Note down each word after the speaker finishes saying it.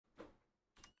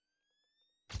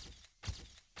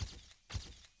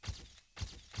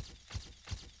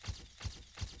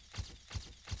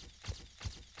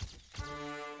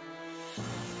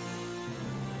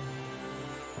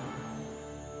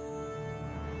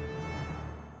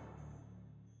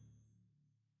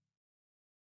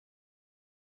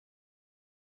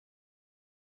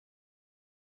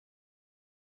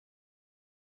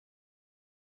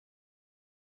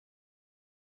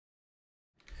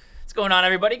What's going on,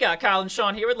 everybody? Got Kyle and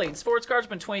Sean here with Layton Sports Cards.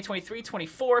 Been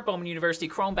 2023-24 Bowman University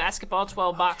Chrome Basketball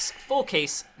 12-box full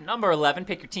case number 11.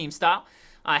 Pick your team style.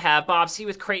 I have Bob C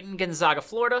with Creighton, Gonzaga,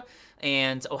 Florida,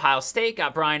 and Ohio State.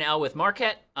 Got Brian L with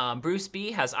Marquette. Bruce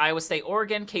B has Iowa State,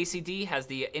 Oregon. KCD has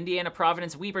the Indiana,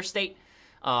 Providence, Weber State.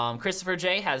 Christopher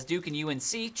J has Duke and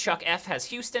UNC. Chuck F has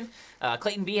Houston.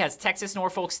 Clayton B has Texas,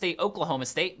 Norfolk State, Oklahoma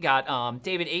State. Got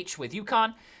David H with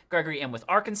UConn. Gregory M with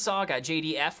Arkansas. Got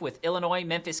JDF with Illinois,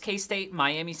 Memphis, K-State,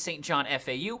 Miami, St. John,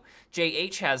 FAU.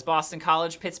 JH has Boston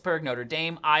College, Pittsburgh, Notre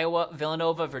Dame, Iowa,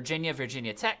 Villanova, Virginia,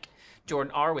 Virginia Tech.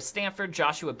 Jordan R with Stanford.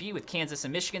 Joshua B with Kansas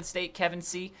and Michigan State. Kevin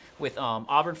C with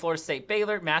Auburn, Florida State,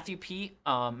 Baylor. Matthew P.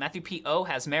 O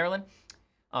has Maryland.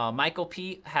 Michael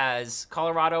P has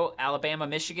Colorado, Alabama,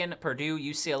 Michigan, Purdue,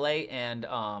 UCLA, and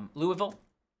Louisville.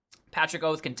 Patrick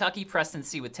O with Kentucky, Preston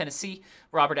C with Tennessee,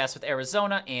 Robert S with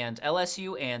Arizona and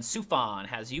LSU, and Sufan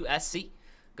has USC.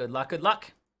 Good luck, good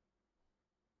luck.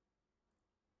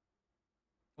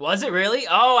 Was it really?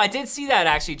 Oh, I did see that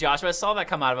actually, Joshua. I saw that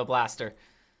come out of a blaster.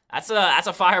 That's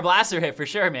a fire blaster hit for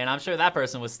sure, man. I'm sure that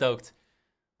person was stoked.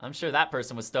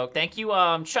 Thank you,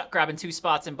 Chuck, grabbing 2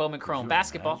 spots in Bowman Chrome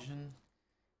basketball. Imagine?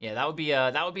 Yeah, that would be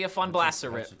a fun blaster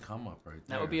rip. Come up right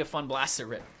there. That would be a fun blaster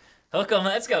rip. Hook 'em.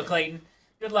 Let's go, Clayton.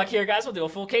 Good luck here, guys. We'll do a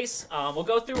full case. We'll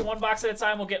go through one box at a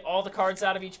time. We'll get all the cards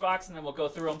out of each box, and then we'll go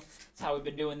through them. That's how we've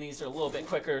been doing these. They're a little bit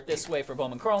quicker this way for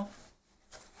Bowman Chrome.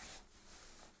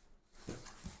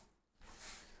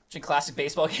 Watching classic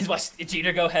baseball games. Watch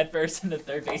Jeter go head first in the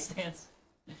third base stance.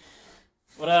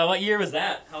 What year was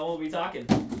that? How old are we talking?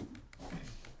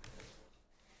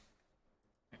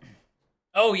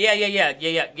 Oh, yeah.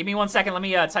 Give me 1 second. Let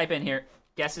me type in here.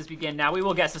 Guesses begin now. We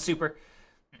will guess the super.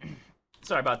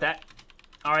 Sorry about that.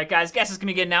 All right, guys. Guesses can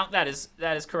begin now. That is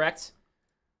correct.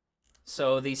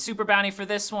 So the super bounty for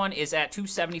this one is at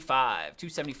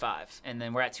 275. And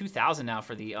then we're at 2,000 now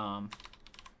for the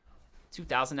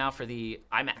 2,000 now for the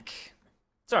iMac.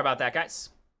 Sorry about that,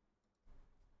 guys.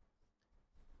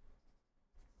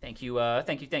 Thank you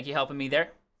helping me there.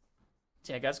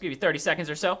 So yeah, guys, I'll give you 30 seconds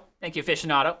or so. Thank you,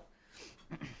 Aficionado.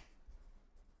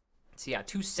 So yeah,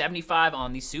 275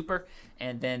 on the super,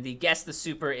 and then the guess the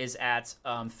super is at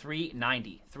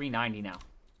 390. 390 now.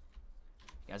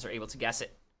 You guys are able to guess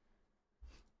it.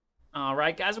 All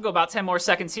right, guys, we'll go about 10 more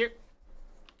seconds here.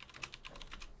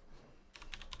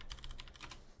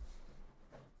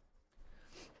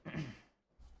 And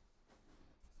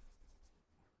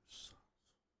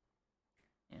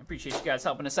appreciate you guys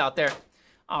helping us out there.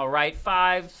 All right,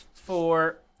 5,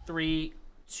 4, 3,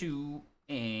 2,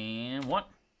 and 1.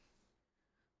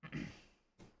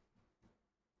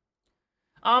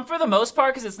 For the most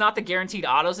part, because it's not the guaranteed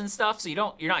autos and stuff, so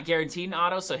you're not guaranteed an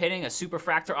auto, so hitting a super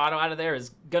fractor auto out of there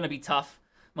is gonna be tough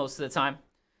most of the time.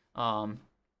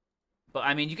 But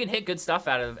I mean, you can hit good stuff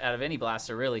out of any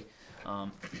blaster, really. But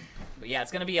yeah,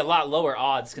 it's gonna be a lot lower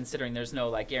odds considering there's no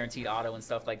like guaranteed auto and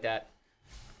stuff like that.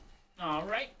 All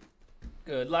right,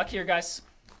 good luck here, guys.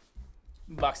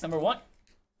 Box number 1.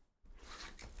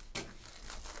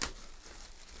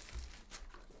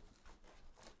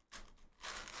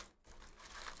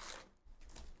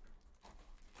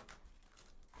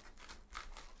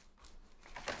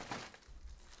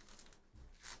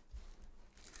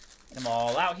 Get them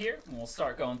all out here, and we'll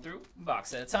start going through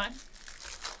box at a time.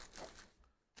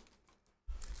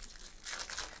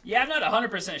 Yeah, I'm not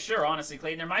 100% sure, honestly,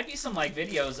 Clayton. There might be some like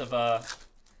videos of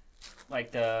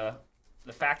like the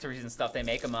factories and stuff they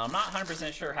make them. I'm not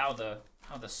 100% sure how the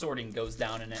sorting goes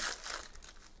down in it.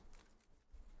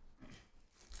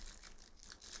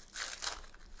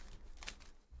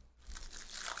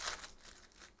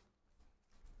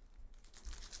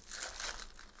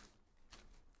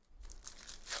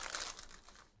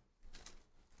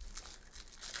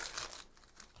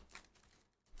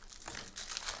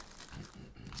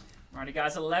 Alrighty,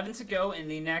 guys, 11 to go in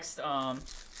the next,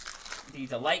 the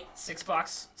Delight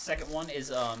 6-box. Second one is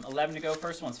 11 to go.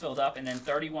 First one's filled up, and then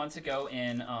 31 to go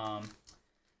in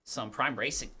some Prime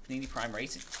Racing, Panini Prime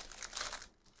Racing.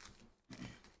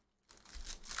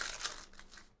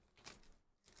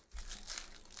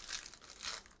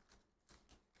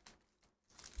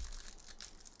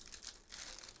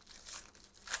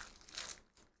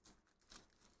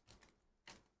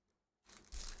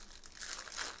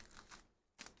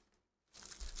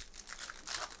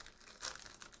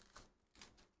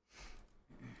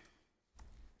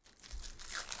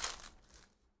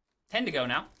 Ten to go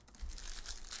now.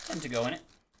 10 to go in it.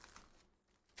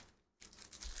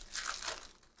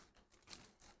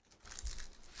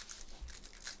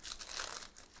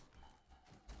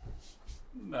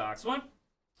 Box 1.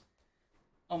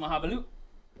 Omaha Blue.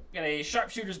 Got a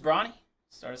Sharpshooter's Brawny.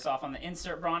 Start us off on the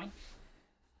insert, Bronny.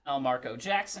 Marco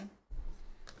Jackson.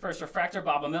 First refractor,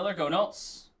 Bob Miller. Go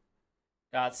Notes.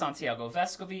 Got Santiago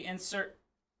Vescovi insert.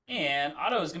 And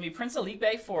auto is going to be Prince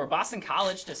Alibe for Boston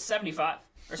College to 75.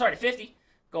 Or sorry, to 50.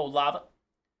 Gold Lava.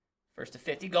 First to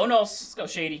 50. Go Noles. Let's go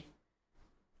Shady.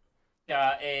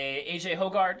 Got a AJ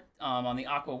Hogard on the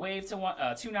Aqua Wave to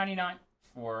 299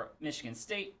 for Michigan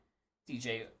State.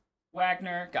 DJ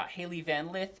Wagner. Got Haley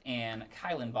Van Lith and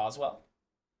Kylan Boswell.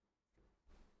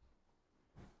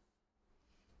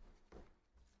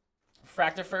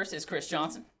 Refractor first is Chris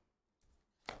Johnson.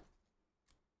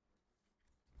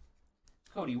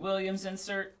 Cody Williams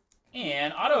insert.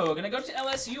 And auto going to go to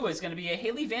LSU. It's going to be a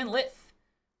Haley Van Lith.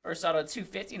 First auto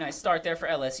 250. Nice start there for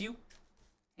LSU.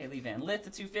 Haley Van Lith to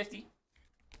 250.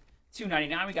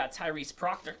 299. We got Tyrese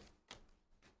Proctor.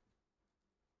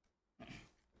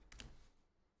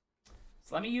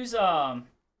 So let me use so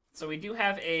we do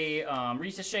have a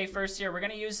Risa Shea first here. We're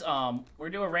going to use we're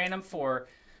doing a random for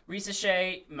Risa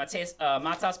Shea, Matas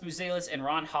Buzelis, and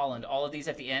Ron Holland. All of these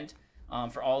at the end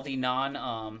for all the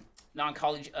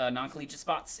non-collegiate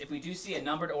spots. If we do see a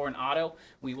numbered or an auto,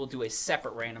 we will do a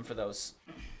separate random for those.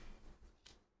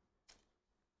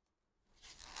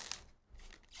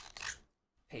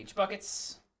 Page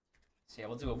buckets. So yeah,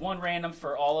 we'll do a one random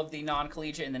for all of the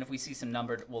non-collegiate, and then if we see some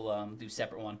numbered, we'll do a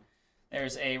separate one.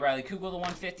 There's a Riley Kugel to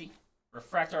 150.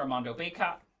 Refractor Armando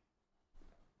Baycott.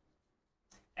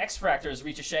 X-Fractor is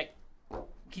Risa Shea.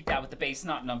 Keep that with the base,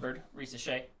 not numbered. Risa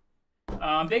Shea.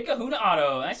 Big Kahuna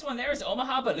auto. Nice one there is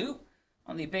Omaha Baloo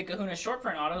on the Big Kahuna short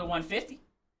print auto to 150.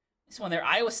 This one there,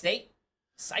 Iowa State.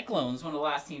 Cyclones, one of the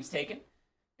last teams taken.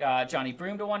 Got Johnny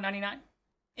Broom to 199.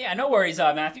 Yeah, no worries,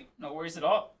 Matthew. No worries at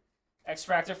all.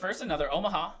 X-Fractor first, another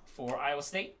Omaha for Iowa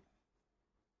State.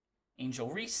 Angel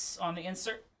Reese on the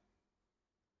insert.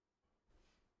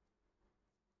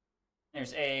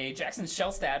 There's a Jackson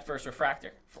Shellstad first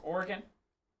refractor for Oregon.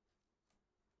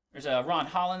 There's a Ron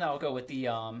Holland that will go with the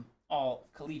all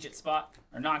collegiate spot,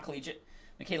 or non-collegiate.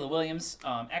 Michaela Williams,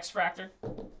 X-Fractor.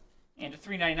 And a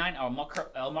 399,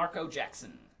 El Marco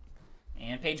Jackson.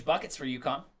 And Paige Buckets for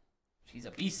UConn. She's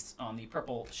a beast on the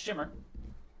purple shimmer.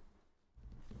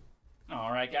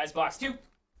 All right, guys, box two.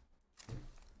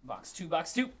 Box two,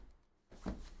 box two.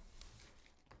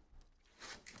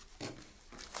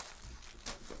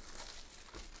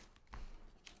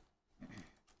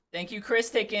 Thank you, Chris,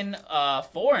 taking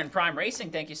 4 in Prime Racing.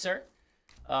 Thank you, sir.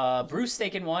 Bruce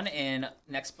taking 1 in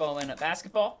Next Bowman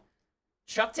Basketball.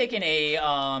 Chuck taking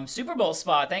a Super Bowl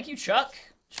spot. Thank you, Chuck.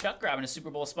 Chuck grabbing a Super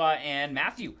Bowl spot. And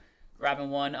Matthew grabbing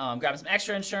one, grabbing some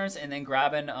extra insurance, and then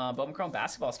grabbing Bowman Chrome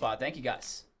Basketball spot. Thank you,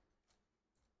 guys.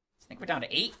 I think we're down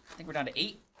to 8. I think we're down to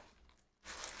 8.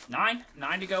 9.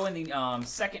 9 to go in the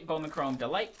second Bowman Chrome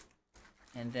Delight.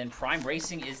 And then Prime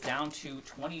Racing is down to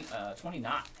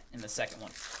 29 in the second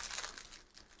one.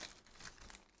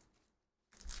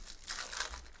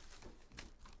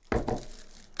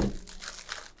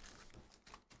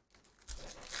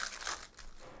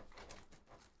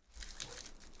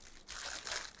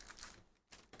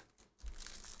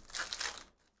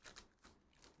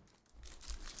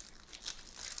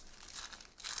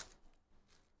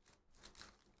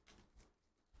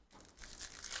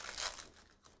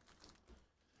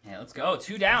 Yeah, let's go.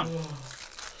 2 down.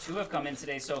 2 have come in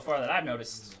today so far that I've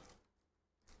noticed.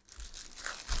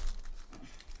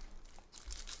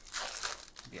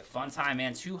 It'll be a fun time,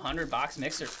 man. 200 box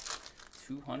mixer.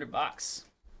 200 bucks.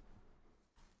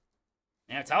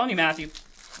 Yeah, I'm telling you, Matthew.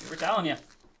 We were telling you.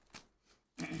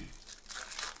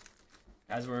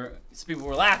 Guys, people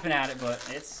were laughing at it, but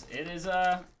it is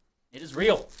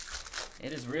real.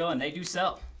 It is real, and they do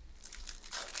sell.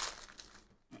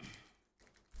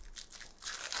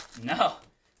 No,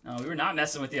 we were not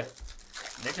messing with you.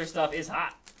 Victor stuff is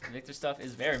hot. Victor stuff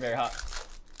is very, very hot.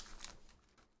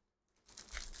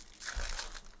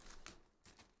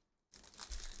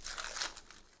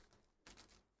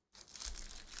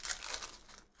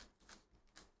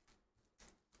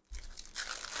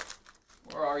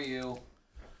 Where are you?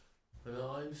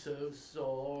 I'm so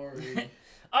sorry.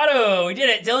 Auto, we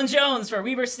did it. Dylan Jones for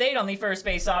Weber State on the first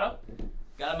base auto.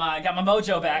 Got my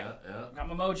mojo back. Yeah. Got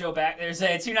my mojo back. There's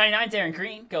a 299 Darren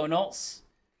Green. Go Knowles.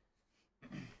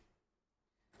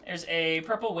 There's a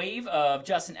purple wave of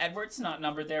Justin Edwards, not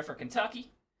numbered there for Kentucky.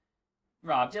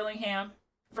 Rob Dillingham.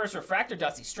 First refractor,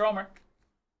 Dusty Stromer.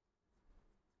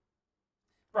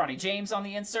 Bronny James on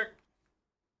the insert.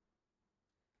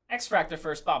 X-Fractor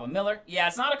first, Bob Miller. Yeah,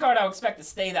 it's not a card I would expect to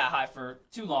stay that high for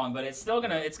too long, but it's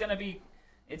gonna be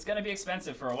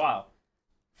expensive for a while.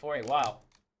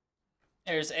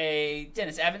 There's a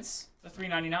Dennis Evans, the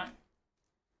 399.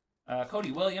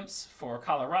 Cody Williams for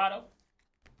Colorado.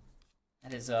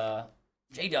 That is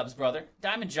J-Dub's brother.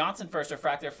 Diamond Johnson, first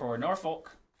refractor for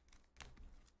Norfolk.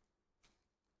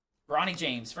 Bronny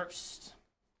James first.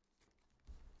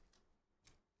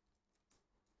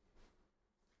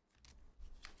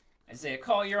 Isaiah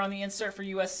Collier on the insert for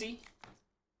USC.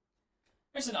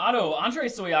 There's an auto, Andrei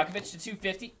Stojakovic to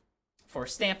 250 for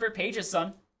Stanford, Page's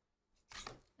son.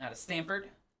 Out of Stanford.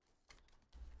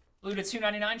 Blue to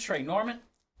 299, Trey Norman.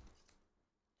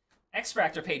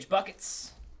 X-Fractor Page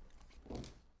Buckets.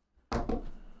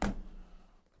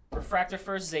 Refractor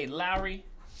first, Zay Lowry.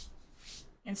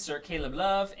 Insert Caleb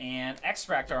Love. And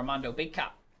X-Fractor Armando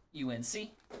Bacot,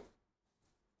 UNC.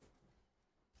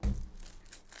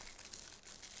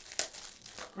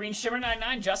 Green Shimmer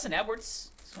 99, Justin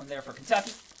Edwards. This one there for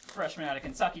Kentucky. Freshman out of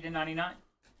Kentucky to 99.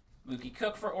 Mookie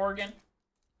Cook for Oregon.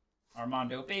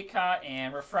 Armando Bacot.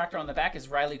 And refractor on the back is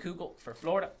Riley Kugel for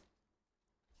Florida.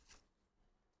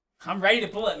 I'm ready to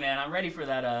pull it, man. I'm ready for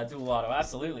that dual auto.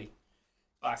 Absolutely.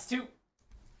 Box 2.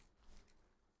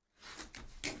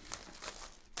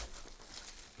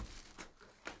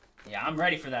 Yeah, I'm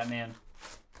ready for that, man.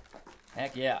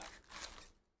 Heck yeah.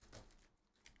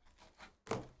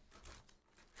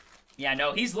 Yeah,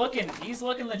 no, he's looking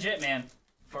legit, man.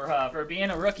 For being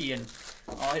a rookie and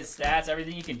all his stats,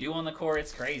 everything you can do on the court,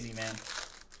 it's crazy, man.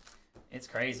 It's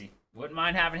crazy. Wouldn't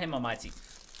mind having him on my team.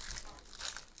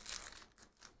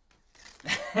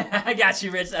 I got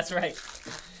you, Rich. That's right.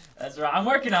 That's right. I'm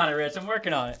working on it, Rich. I'm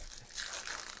working on it.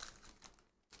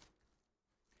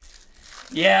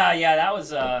 Yeah,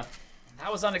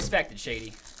 that was unexpected,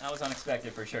 Shady. That was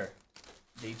unexpected for sure.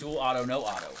 The dual auto, no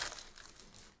auto.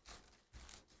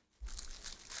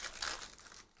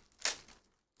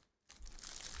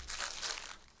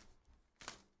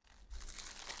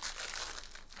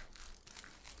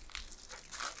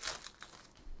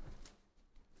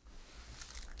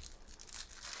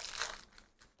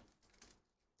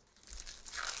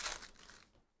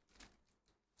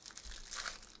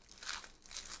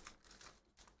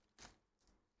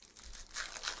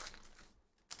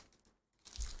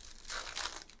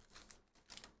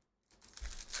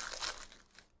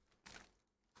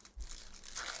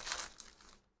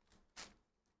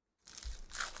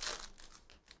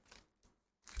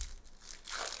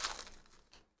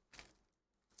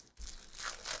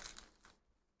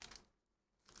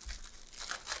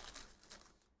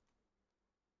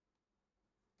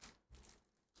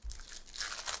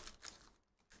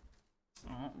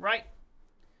 Right.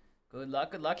 Good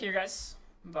luck here, guys.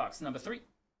 Box number 3.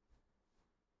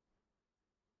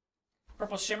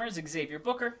 Purple Shimmers, Xavier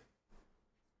Booker.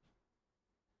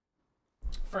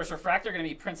 First refractor going to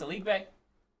be Prince Aligbe.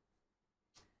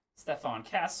 Stephon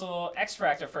Castle.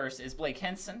 X-Fractor first is Blake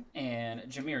Henson and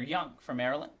Jameer Young from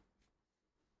Maryland.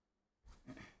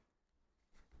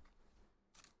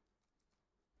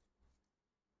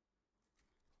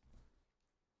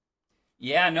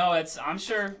 Yeah, no, I'm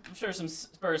sure some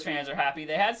Spurs fans are happy.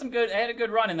 They had a good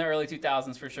run in the early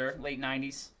 2000s for sure, late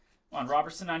 90s. On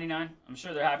Robertson 99. I'm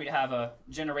sure they're happy to have a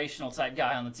generational type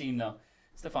guy on the team though.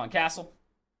 Stephon Castle.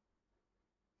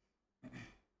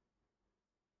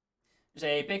 There's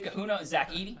a Big Kahuna,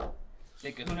 Zach Edey.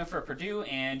 Big Kahuna for Purdue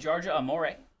and Georgia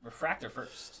Amore. Refractor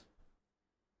first.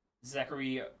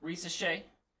 Zachary Risache.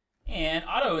 And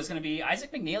auto is going to be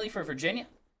Isaac McNeely for Virginia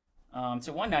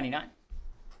to 199.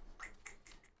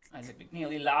 Isaac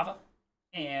McNeely Lava.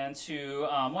 And to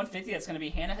 150, that's going to be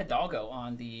Hannah Hidalgo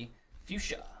on the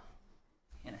Fuchsia.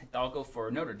 Hannah Hidalgo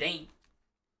for Notre Dame.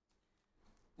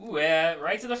 Ooh,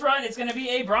 right to the front, it's going to be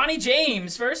a Bronny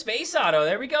James first base auto.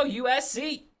 There we go,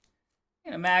 USC.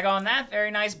 Gonna mag on that.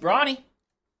 Very nice, Bronny.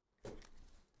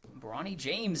 Bronny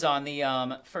James on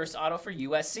the first auto for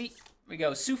USC. Here we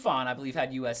go, Sufan, I believe,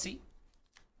 had USC.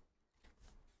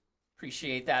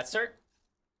 Appreciate that, sir.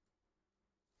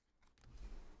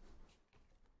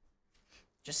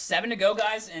 Just 7 to go,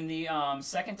 guys, in the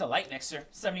second to light mixer.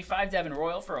 75 Devin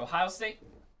Royal for Ohio State.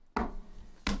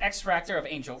 X-Fractor of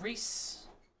Angel Reese.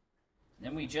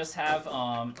 Then we just have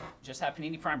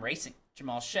Panini Prime Racing.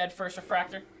 Jamal Shed first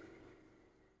refractor.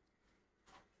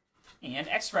 And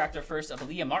X-Fractor first of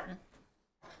Aaliyah Martin.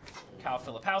 Kyle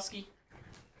Filipowski.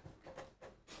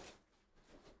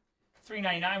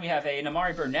 $3.99 we have a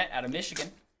Namari Burnett out of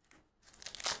Michigan.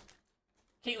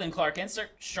 Caitlin Clark insert.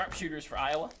 Sharpshooters for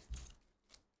Iowa.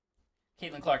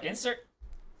 Caitlin Clark insert.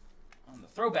 On the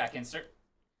throwback insert.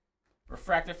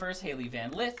 Refractor first, Haley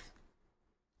Van Lith.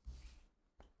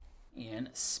 And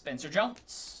Spencer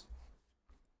Jones.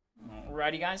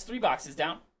 Alrighty, guys. 3 boxes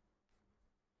down.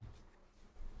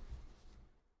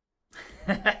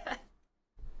 There's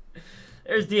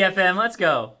DFM. Let's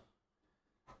go.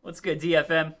 What's good,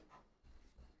 DFM?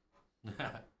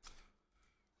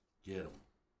 Get him.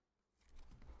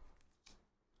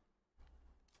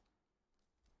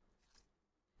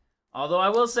 Although I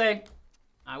will say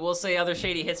other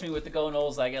Shady hits me with the Go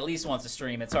Knowles like at least once a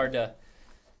stream. It's hard to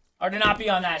not be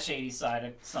on that Shady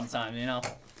side sometimes, you know.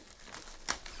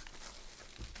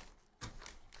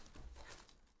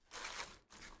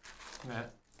 Yeah.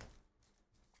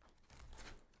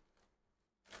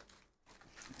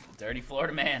 Dirty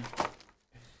Florida man.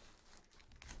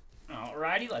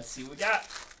 Alrighty, let's see what we got.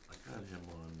 I got him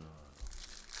on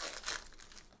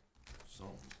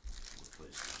something with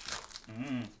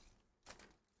PlayStation.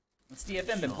 What's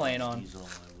DFM been playing on? He's on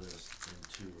my list. And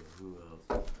Tua. Who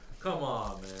else? Come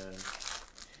on, man.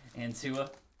 And Tua.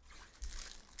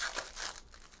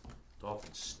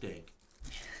 Dolphins stink.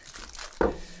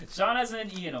 Sean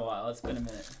hasn't hit E in a while. It's been a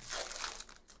minute.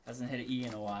 Hasn't hit an E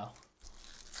in a while.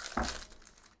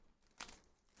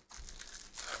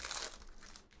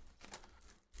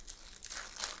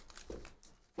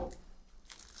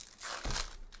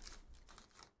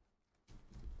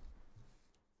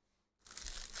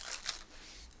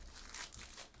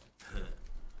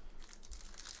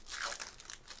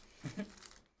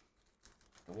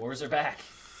 The wars are back.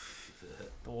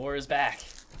 The war is back.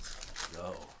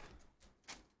 Go.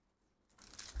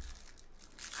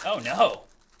 Oh no!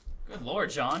 Good lord,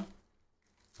 John.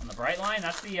 On the bright line,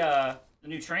 that's the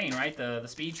new train, right? The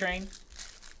speed train.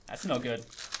 That's no good.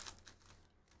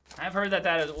 I've heard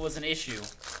that was an issue.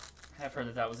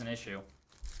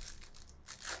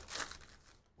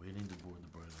 Waiting to board the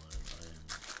bright line.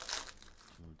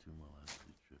 I am 2 my last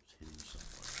 3 trips hitting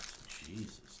someone.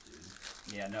 Jesus,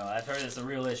 dude. Yeah, no, I've heard it's a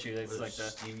real issue. It's like the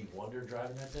Stevie Wonder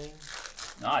driving that thing.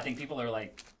 No, I think people are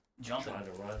like jumping. Trying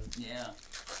to run. Yeah.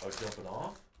 Oh, jumping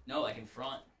off. No, like in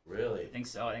front. Really? I think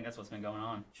so. I think that's what's been going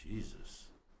on. Jesus.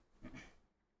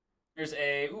 Here's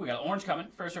we got an orange coming.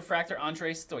 First refractor,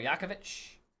 Andrei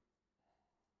Stojakovic.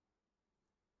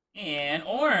 And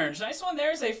orange. Nice one.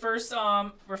 There's a first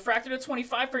refractor to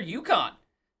 25 for UConn.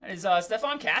 That is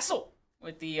Stefan Castle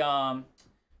with the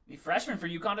freshman for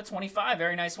UConn to 25.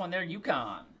 Very nice one there,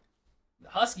 UConn. The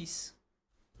Huskies.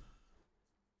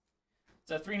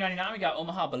 So $3.99, we got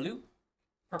Omaha Baloo.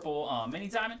 Purple mini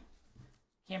diamond.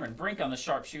 Cameron Brink on the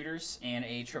sharpshooters, and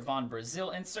a Trevon Brazil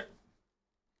insert.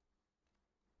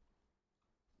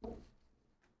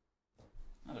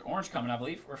 Another orange coming, I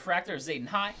believe. Refractor, Zayden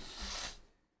High.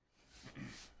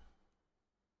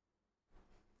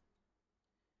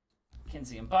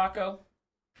 Kinsey Mbako.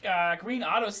 Green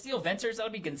auto steel Venters.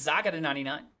 That'll be Gonzaga to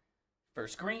 99.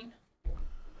 First green.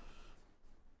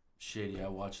 Shady, I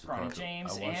watched the Bronny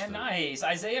James, and nice.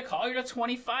 Isaiah Collier to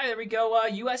 25. There we go,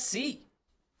 USC.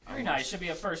 Very nice. Should be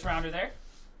a first rounder there.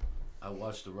 I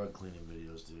watched the rug cleaning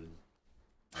videos, dude.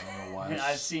 I don't know why.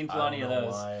 I've seen plenty of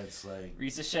those. Why it's like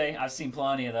Risa Shea, I've seen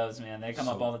plenty of those, man. They come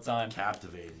up all the time.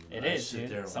 Captivating. It is,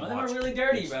 dude. Some of them are really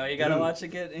dirty, bro. You gotta watch it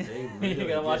get. You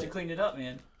gotta watch it clean it up,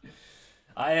 man.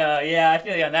 I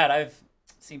feel you on that. I've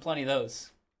seen plenty of those.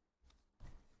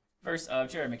 First of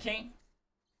Jared McCain.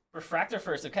 Refractor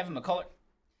first of Kevin McCullough.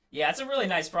 Yeah, it's a really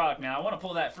nice product, man. I want to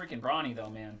pull that freaking Bronny though,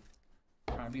 man.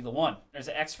 Trying to be the one. There's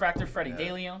an X-Fractor Freddie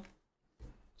DeLeon.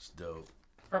 It's dope.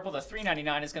 Purple to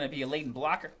 $3.99 is going to be a Leighton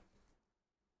Blocker.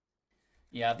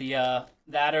 Yeah,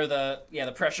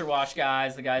 the pressure wash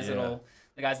guys, the guys that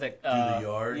do the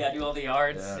yard. Yeah, do all the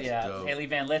yards. Yeah, dope. Haley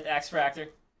Van Lith X-Fractor.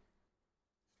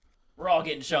 We're all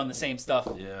getting shown the same stuff.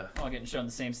 Yeah. All getting shown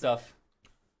the same stuff.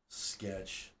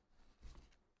 Sketch.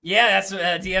 Yeah, that's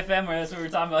DFM. That's what we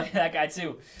were talking about. That guy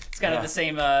too. It's kind of the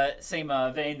same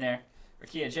vein there.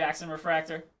 Rakia Jackson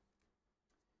Refractor.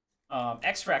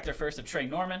 X-Fractor first of Trey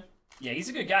Norman. Yeah, he's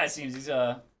a good guy. It seems he's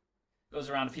goes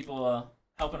around to people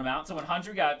helping him out. So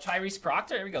 100 got Tyrese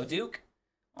Proctor. There we go, Duke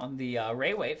on the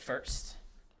Ray Wave first.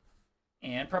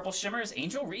 And Purple Shimmers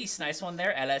Angel Reese. Nice one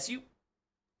there. LSU.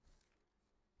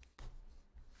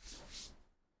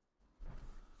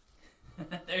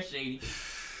 They're shady.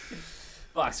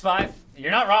 Box 5.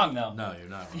 You're not wrong though. No, you're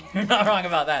not wrong. You're not wrong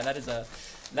about that.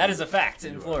 That is a fact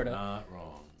in Florida. Not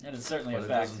wrong. That is certainly a fact.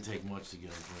 But it doesn't take much to get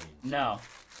them clean. No.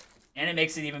 And it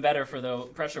makes it even better for the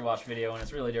pressure wash video when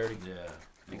it's really dirty. Yeah.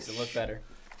 Makes it look better.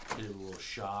 Get a little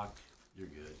shock. You're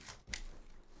good.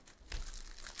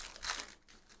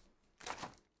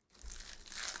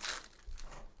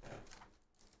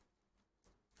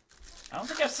 I don't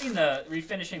think I've seen the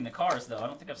refinishing the cars though. I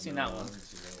don't think I've seen that one.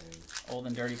 Old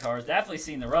and dirty cars. Definitely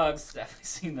seen the rugs. Definitely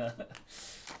seen the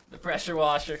pressure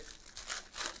washer.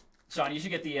 Sean, you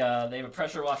should get the they have a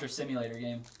pressure washer simulator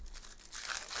game.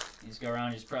 You just go around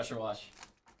and just pressure wash.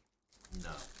 No.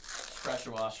 Just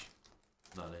pressure wash.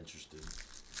 Not interested.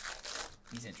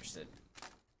 He's interested.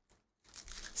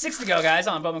 6 to go, guys,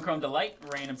 on Bowman Chrome Delight,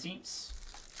 random teams.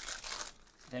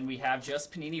 Then we have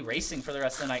just Panini Racing for the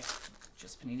rest of the night.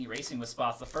 Just Panini Racing with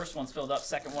spots. The first one's filled up.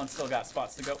 Second one still got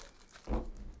spots to go.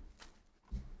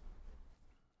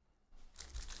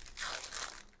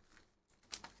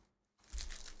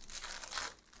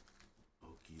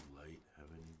 Okie Light have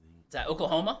anything? Is that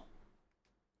Oklahoma?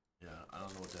 Yeah, I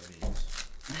don't know what that means.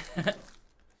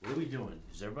 What are we doing?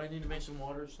 Does everybody need to make some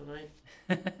waters tonight?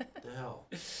 What the hell?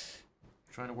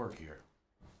 Trying to work here.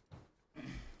 Let's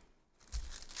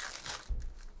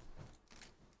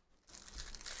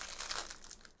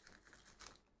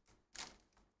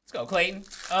go, Clayton.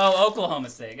 Oh, Oklahoma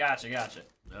State. Gotcha.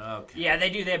 Okay. Yeah, they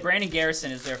do. They have Brandon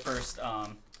Garrison is their first.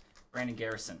 Brandon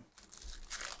Garrison.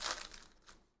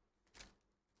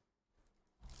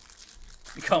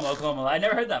 Become Oklahoma. I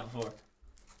never heard that before.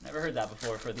 Never heard that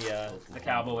before for the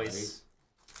Cowboys.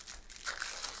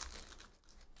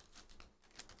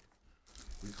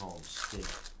 We call them steak.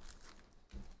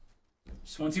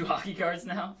 Just 1-2 hockey cards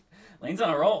now. Lane's on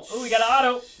a roll. Oh, we got an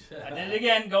auto. I did it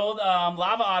again. Gold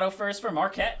lava auto first for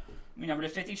Marquette. Number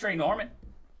 /50, Trey Norman.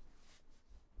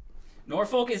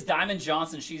 Norfolk is Diamond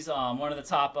Johnson. She's one of the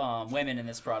top women in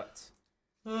this product.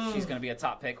 She's going to be a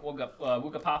top pick.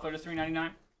 Wooga Poplar to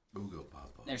 $3.99. Ugo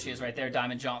Papa. There she is right there,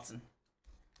 Diamond Johnson.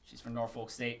 She's from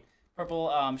Norfolk State.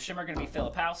 Purple Shimmer going to be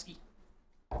Filipowski.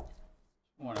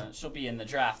 She'll be in the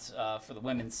draft for the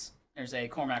women's. There's a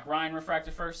Cormac Ryan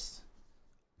refractor first.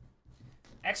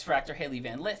 X-Fractor, Haley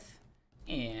Van Lith.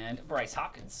 And Bryce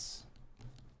Hopkins.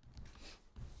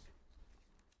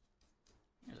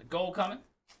 There's a goal coming.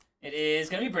 It is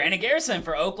going to be Brandon Garrison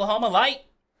for Oklahoma Light.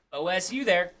 OSU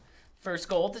there. First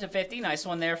gold to 50. Nice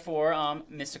one there for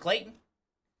Mr. Clayton.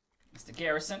 Mr.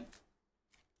 Garrison.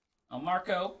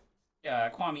 Marco.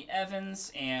 Kwame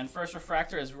Evans. And first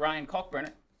refractor is Ryan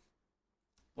Kalkbrenner.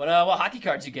 What hockey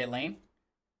cards you get, Lane?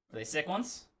 Are they sick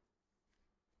ones?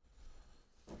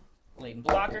 Clayton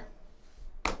Blocker.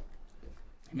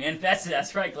 Manifested,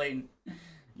 that's right, Clayton.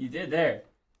 You did there.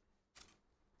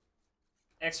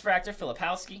 X-Fractor,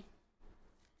 Filipowski.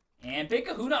 And Big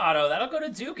Kahuna Auto. That'll go to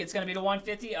Duke. It's going to be the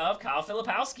 150 of Kyle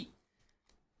Filipowski.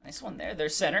 Nice one there.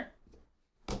 There's center.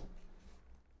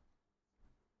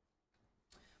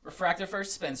 Refractor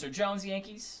first, Spencer Jones,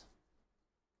 Yankees.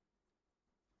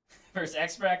 First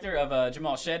X-Fractor of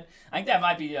Jamal Shed. I think that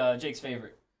might be Jake's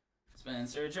favorite.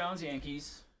 Spencer Jones,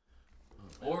 Yankees.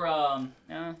 Or,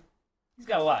 yeah, he's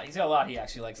got a lot. He's got a lot he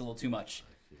actually likes a little too much.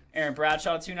 Aaron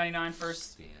Bradshaw, $2.99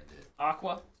 first.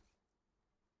 Aqua.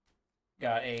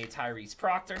 Got a Tyrese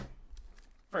Proctor.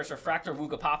 First refractor,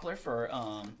 Wooga Poplar for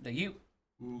the U.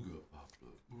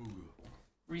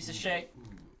 Risa Shea.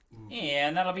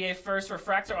 And that'll be a first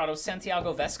refractor auto,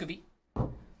 Santiago Vescovi.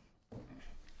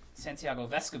 Santiago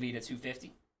Vescovi to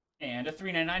 $2.50. And a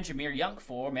 $3.99 Jameer Young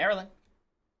for Maryland.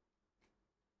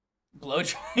 Blow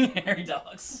drying hairy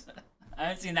dogs. I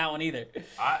haven't seen that one either.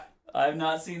 I have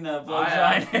not seen the blow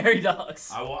drying hairy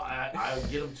dogs. I would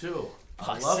get them too. I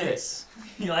Box love 6.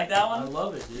 You like that one? I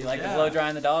love it, dude. You like the blow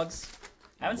drying the dogs?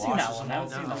 I haven't seen that one.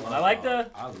 I like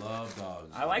the. I love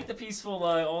dogs. I like the peaceful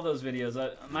all those videos.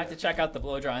 I might have to check out the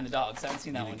blow drying the dogs. I haven't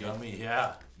seen that one yet.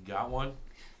 Yeah, you got one.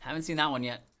 Haven't seen that one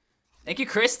yet. Thank you,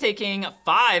 Chris, taking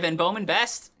 5 and Bowman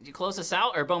Best. Did you close us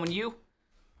out or Bowman you?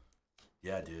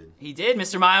 Yeah, dude. He did,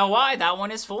 Mr. Mile Y. That one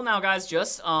is full now, guys.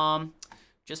 Just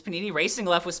Panini Racing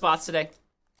left with spots today.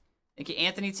 Thank you,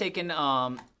 Anthony, taking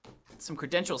some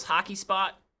credentials hockey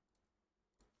spot.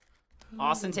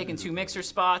 Austin taking 2 mixer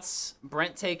spots.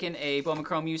 Brent taking a Bowman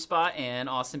Chrome U spot, and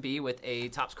Austin B with a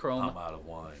Topps Chrome. I'm out of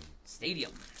wine.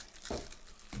 Stadium.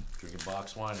 Drinking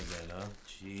box wine again, huh?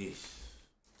 Jeez.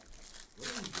 What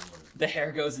are you doing? The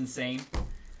hair goes insane.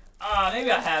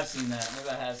 Maybe I have seen that.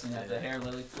 Yeah. The hair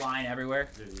literally flying everywhere.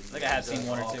 Dude, I think I have seen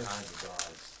one or two. Kinds of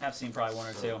dogs. I've seen probably one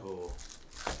or two. Cool.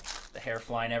 The hair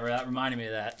flying everywhere. That reminded me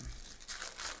of that.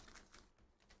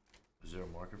 Is there a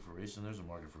market for racing? There's a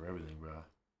market for everything, bro.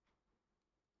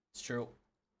 It's true.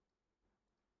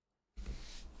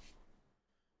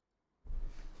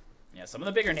 Yeah, some of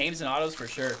the bigger names in autos for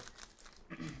sure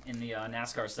in the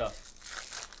NASCAR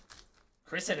stuff.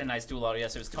 Chris had a nice dual auto.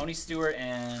 Yes, it was Tony Stewart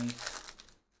and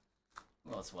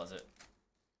who else was it?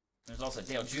 There's also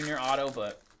Dale Jr. auto,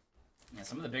 but yeah,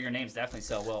 some of the bigger names definitely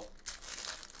sell well.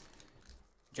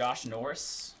 Josh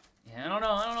Norris. Yeah, I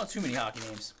don't know too many hockey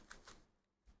names.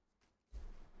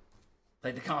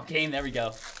 Played the comp game. There we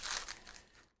go.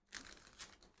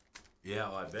 Yeah,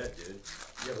 well, I bet, dude.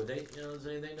 Yeah, but they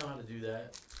know how to do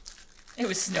that. It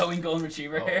was snowing golden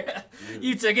retriever. Oh,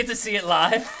 you took it to see it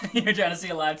live. You're trying to see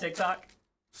a live TikTok.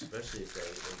 Especially if they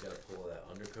got to pull that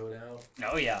undercoat out.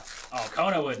 Oh yeah. Oh,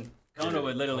 Kona wouldn't. Kona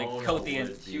would literally coat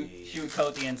the she would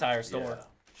coat the entire store.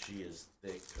 Yeah, she is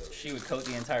thick. Coat. She would coat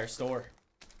the entire store.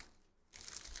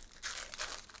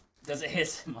 Does it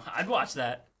hiss? I'd watch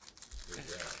that.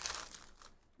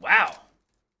 Wow.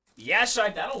 Yeah,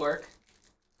 Shipe, that'll work.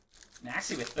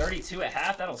 Maxi with 32 at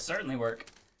half, that'll certainly work.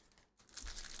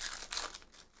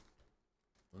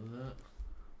 What is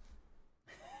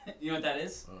that? You know what that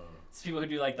is? It's people who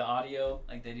do like the audio,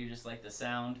 like they do just like the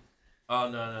sound. Oh,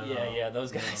 no. Yeah,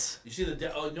 those guys. You see the,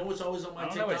 you know what's always on my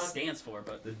TikTok? I don't know what it stands for,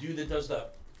 but. The dude that does the.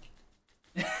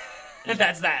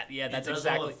 That's that. Yeah, that's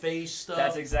exactly. All the face stuff.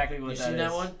 That's exactly what that is. You seen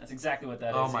that one? That's exactly what that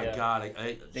is. Oh my God!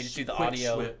 They just do the quick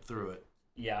audio. Whip through it.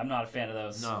 Yeah, I'm not a fan of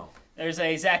those. No. There's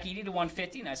a Zach Edey to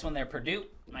 150. Nice one there, Purdue.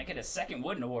 Might get a second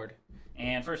Wooden Award.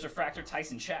 And first refractor,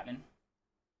 Tyson Chapman.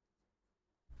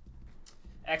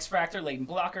 X-Fractor, Leighton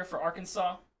Blocker for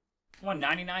Arkansas.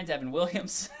 199, Devin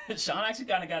Williams. Sean actually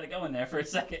kind of got it going there for a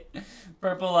second.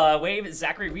 Purple Wave,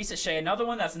 Zachary Risache. Another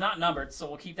one that's not numbered, so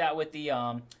we'll keep that with the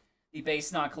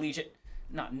base non-collegiate.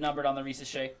 Not numbered on the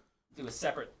Risache. Do a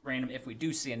separate random if we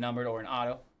do see a numbered or an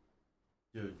auto.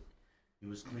 Dude, he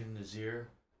was cleaning his ear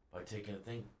by taking a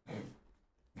thing.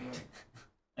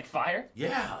 Like fire?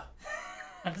 Yeah.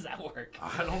 How does that work?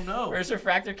 I don't know. First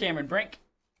refractor, Cameron Brink.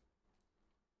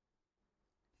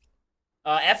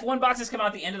 F1 boxes come out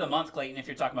at the end of the month, Clayton, if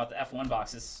you're talking about the F1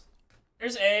 boxes.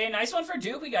 There's a nice one for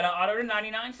Duke. We got an auto to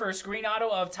 99 for a screen auto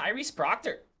of Tyrese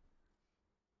Proctor.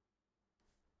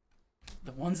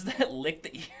 The ones that lick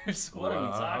the ears. What are we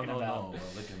talking about?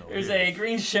 There's a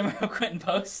green shimmer of Quentin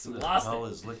Post. Who the Lost hell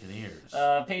it. is licking ears?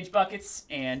 Paige Buckets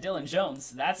and Dylan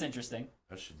Jones. That's interesting.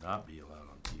 That should not be allowed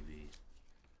on TV.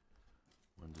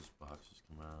 When does boxes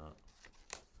come out?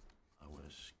 I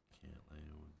wish Cantley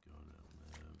would go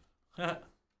to live.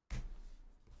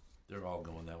 They're all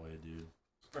going that way, dude.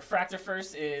 Refractor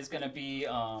first is going to be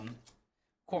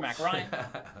Cormac Ryan.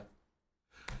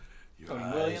 Your Cody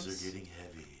eyes Williams. are getting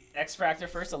heavy. X-Fractor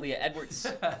first, Aaliyah Edwards.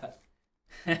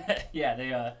 Yeah, they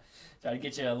try to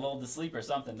get you lulled to sleep or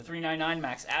something. The 399,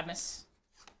 Max Admis.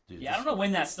 Dude, Yeah, I don't know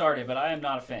when that started, but I am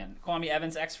not a fan. Kwame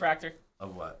Evans, X-Fractor.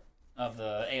 Of what? Of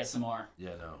the ASMR.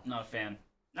 Yeah, no. Not a fan.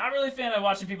 Not really a fan of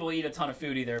watching people eat a ton of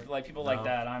food either. Like people like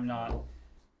that, I'm not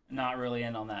really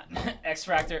in on that.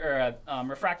 X-Fractor, or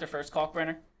Refractor first,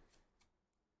 Kalkbrenner.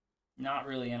 Not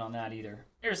really in on that either.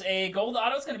 Here's a gold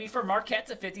auto. It's going to be for Marquette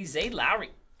to 50, Zayd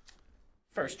Lowry.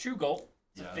 First true gold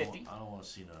to 50. I don't want to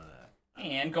see none of that.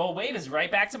 And gold wave is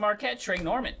right back to Marquette, Trey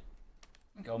Norman.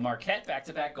 Go Marquette,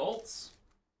 back-to-back golds.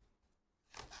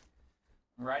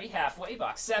 Righty, halfway,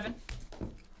 box 7.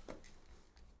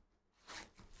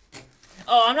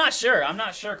 Oh, I'm not sure.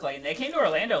 Clayton. They came to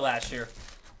Orlando last year.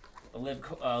 The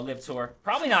Live Tour.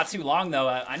 Probably not too long, though.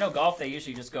 I know golf, they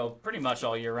usually just go pretty much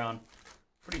all year round.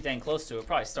 Pretty dang close to it.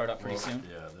 Probably start up pretty soon.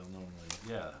 Yeah, they'll normally,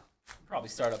 yeah. Probably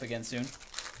start up again soon.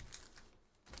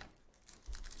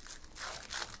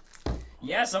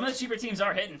 Yeah, some of the cheaper teams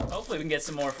are hitting. Hopefully we can get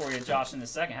some more for you, Josh, in the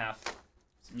second half.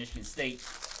 Some Michigan State.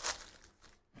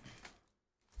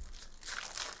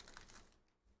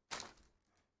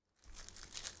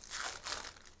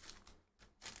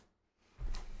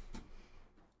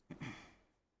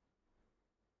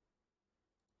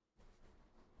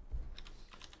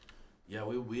 Yeah,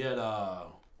 we had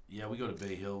we go to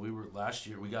Bay Hill. We were last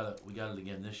year. We got it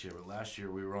again this year. But last year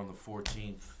we were on the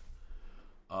 14th.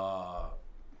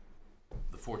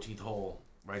 The 14th hole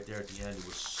right there at the end. It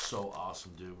was so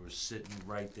awesome, dude. We were sitting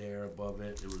right there above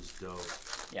it. It was dope.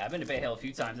 Yeah, I've been to Bay Hill a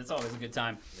few times. It's always a good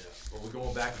time. Yeah, but we're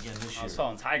going back again this year. I was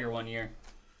following Tiger one year.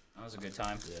 That was a good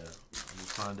time. Yeah, we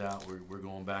find out we're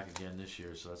going back again this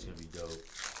year, so that's gonna be dope.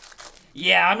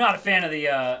 Yeah, I'm not a fan of the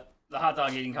hot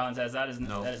dog eating contest. That is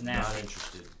nasty. Not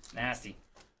interested. Nasty.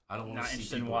 I don't want to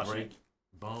see people break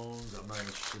bones. I'm not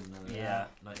interested in none of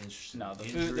that. Not interested. No, in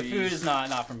injuries. the food is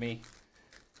not for me.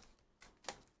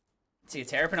 Let's see a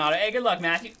Terrapin auto. Hey, good luck,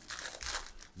 Matthew.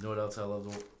 You know what else I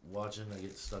love watching? I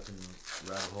get stuck in the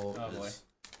rabbit hole. Oh boy.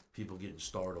 People getting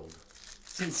startled.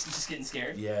 Just getting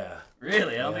scared? Yeah.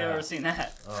 Really? I don't think I've ever seen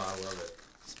that. Oh, I love it.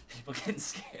 Just people getting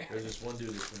scared. There's this one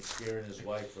dude that's been scaring his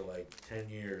wife for like 10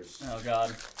 years. Oh,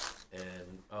 God. And,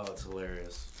 it's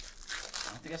hilarious.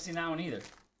 I don't think I've seen that one either.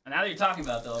 And now that you're talking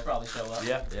about it, though, it'll probably show up.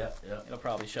 Yeah. It'll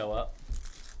probably show up.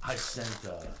 I sent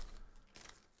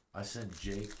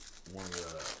Jake one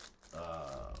of the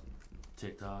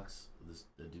TikToks,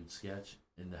 the dude sketch,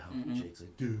 and Jake's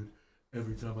like, dude,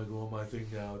 every time I go on my thing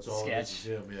now, it's all Sketch. this is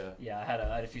him, yeah. Yeah, I had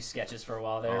a few sketches for a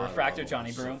while there. Refractor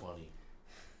Johnny Broom. So funny.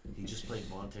 He just played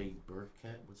Monte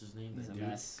Burkett. What's his name? He's a dude?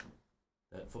 mess.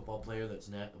 That football player he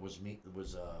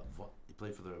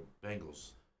played for the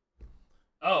Bengals.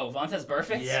 Oh, Vontez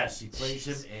Burfict? Yes, he plays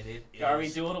him, and it is Are we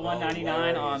dual to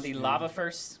 199 on the dude. Lava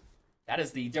first? That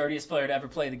is the dirtiest player to ever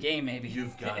play the game, maybe.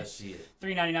 You've got to see it.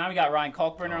 399. We got Ryan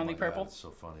Kalkbrenner Oh on the my purple. God, it's so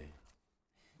funny.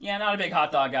 Yeah, not a big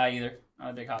hot dog guy either.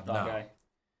 Not a big hot dog guy.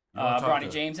 Bronny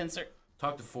James insert.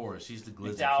 Talk to Forrest. He's the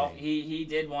glizzy McDowell, king. he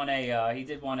did want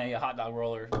a hot dog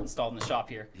roller installed in the shop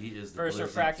here. He is the First glizzy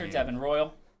refractor, king. Devin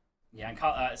Royal. Yeah,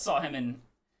 and saw him in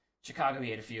Chicago. He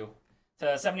had a few.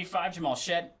 To 75, Jamal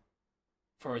Shed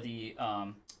for the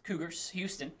Cougars.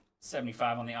 Houston,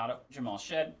 75 on the auto. Jamal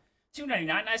Shed.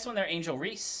 299. Nice one there, Angel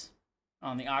Reese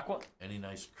on the Aqua. Any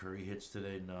nice Curry hits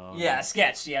today? No. Yeah,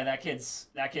 sketch. Yeah, that kid's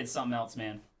something else,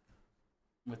 man.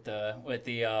 With the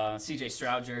CJ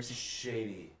Stroud jersey.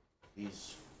 Shady.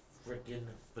 He's freaking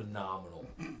phenomenal.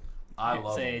 I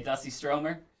love Say him. Dusty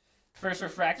Stromer. First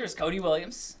refractor is Cody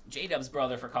Williams, J-Dub's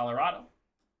brother for Colorado.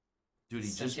 Dude, he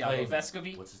just Santiago played.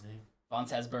 Vescovi. What's his name?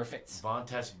 Vontez Burfict.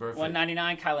 Vontez Burfict.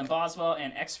 199, Kylan Boswell,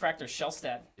 and X-Fractor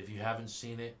Shellstad. If you haven't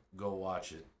seen it, go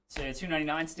watch it. So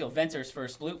 299, Steel Venter's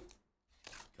first blue.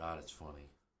 God, it's funny.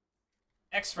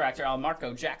 X-Fractor,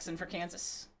 Almarco Jackson for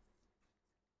Kansas.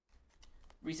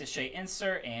 Risa Shea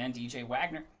insert, and DJ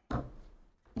Wagner.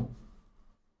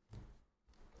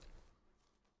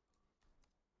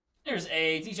 There's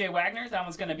a DJ Wagner. That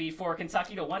one's going to be for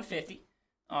Kentucky to 150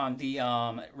 on the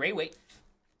Ray Weight.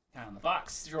 Kind of on the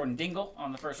box. Jordan Dingle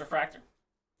on the first refractor.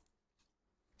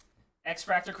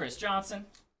 X-Fractor Chris Johnson.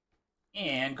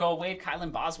 And Gold Wave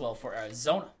Kylan Boswell for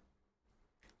Arizona.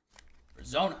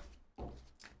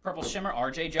 Purple Shimmer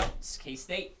RJ Jones,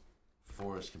 K-State.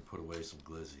 Forrest can put away some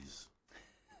glizzies.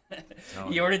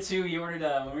 He ordered two. He ordered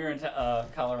when we were in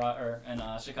Colorado or in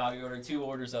Chicago. He ordered 2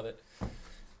 orders of it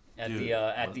at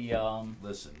the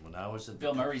Listen, when I was at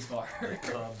Bill Murray's bar. the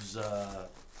Cubs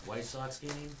White Sox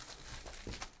game,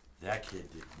 that kid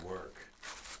did work.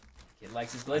 Kid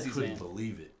likes his I glizzies, couldn't man.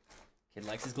 believe it. Kid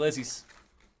likes his glizzies.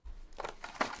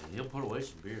 And he'll put away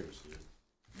some beers, dude.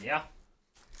 Yeah.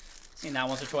 Seen that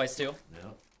once or twice too. Yeah.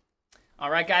 All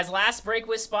right, guys. Last break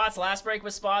with spots. Last break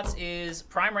with spots is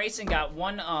Prime Racing. Got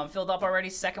one filled up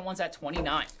already. Second one's at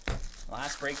 29.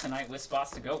 Last break tonight with spots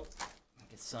to go.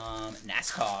 Get some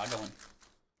NASCAR going.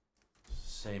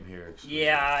 Same here.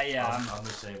 Yeah. I'm the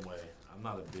same way. I'm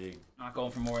not a big. Not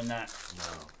going for more than that.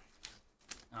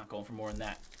 No. Not going for more than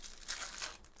that.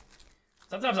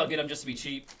 Sometimes I'll get them just to be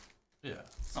cheap. Yeah.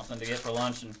 Something to get for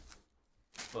lunch,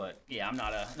 but yeah, I'm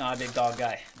not a big dog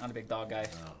guy. Not a big dog guy.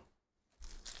 No.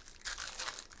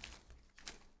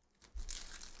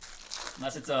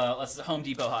 Unless it's a Home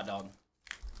Depot hot dog.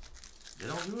 They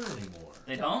don't do it anymore.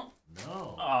 They don't?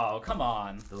 No. Oh, come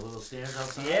on. The little stands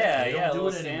outside? Yeah, they don't do little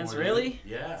it stands. anymore, Really?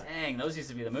 dude. Yeah. Dang, those used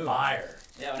to be the move. Fire.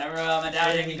 Yeah, whenever my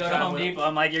dad didn't go to Anytime Home when- Depot,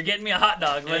 I'm like, you're getting me a hot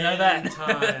dog. But I know that.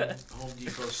 Anytime Home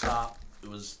Depot stop, it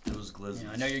was glizzy.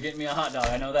 Yeah, I know you're getting me a hot dog.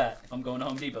 I know that. If I'm going to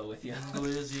Home Depot with you.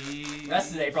 Glizzy. The rest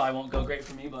of the day probably won't go great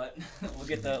for me, but we'll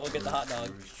get the hot dog.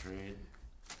 Brewers trade.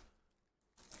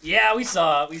 Yeah, we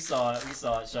saw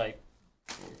it, Shite.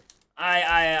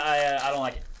 I don't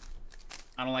like it.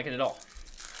 I don't like it at all.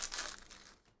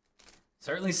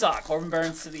 Certainly saw it. Corbin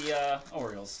Burns to the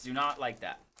Orioles. Do not like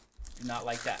that. Do not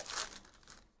like that.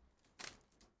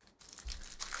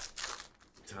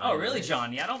 Oh, really,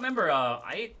 John? Yeah, I don't remember.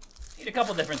 I ate a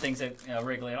couple different things at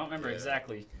Wrigley. I don't remember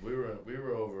exactly. We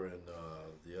were over in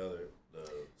the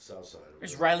south side.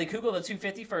 There's Riley Kugel, the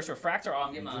 250 first refractor. Oh,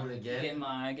 I'm You doing it again?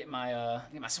 get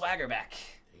my swagger back.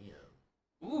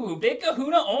 Damn. Ooh, Big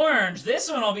Kahuna Orange.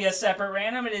 This one will be a separate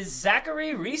random. It is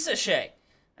Zachary Risachet.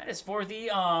 That is for the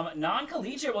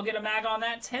non-collegiate. We'll get a mag on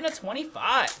that. 10 of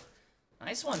 25.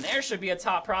 Nice one there. Should be a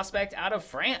top prospect out of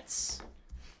France.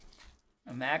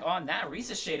 A mag on that.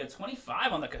 Risachet of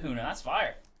 25 on the Kahuna. That's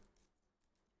fire.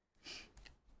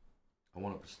 I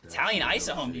want a pistachio Italian Ice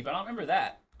at Home milkshake. Depot. I don't remember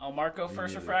that. Oh, Marco Me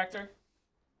first neither. refractor.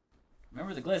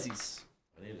 Remember the Glizzies.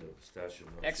 I need a pistachio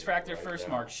milkshake. X-Fractor right first,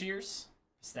 now. Mark Shears.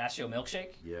 Pistachio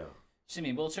milkshake. Yeah.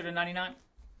 Jimmy Wilcher to 99.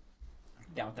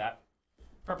 Down with that.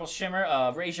 Purple Shimmer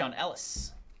of Rajon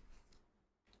Ellis.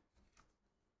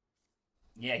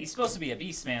 Yeah, he's supposed to be a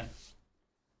beast, man.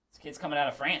 This kid's coming out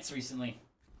of France recently.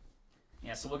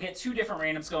 Yeah, so we'll get 2 different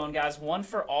randoms going, guys. One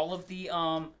for all of the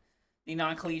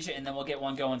non-collegiate, and then we'll get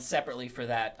one going separately for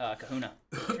that Kahuna.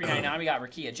 399, we got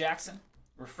Rakia Jackson.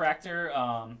 Refractor,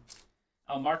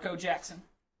 Marco Jackson.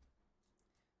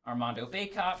 Armando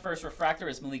Baycott. First refractor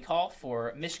is Malik Hall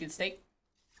for Michigan State.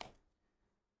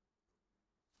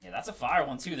 Yeah, that's a fire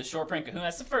one, too. The short print Kahuna.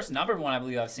 That's the first numbered one I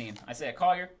believe I've seen. Isaiah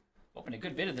Collier. Opened a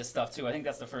good bit of this stuff, too. I think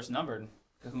that's the first numbered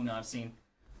Kahuna I've seen.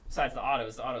 Besides the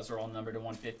autos. The autos are all numbered to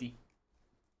 150.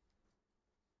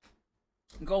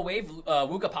 Go Wave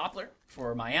Wooga Poplar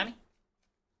for Miami.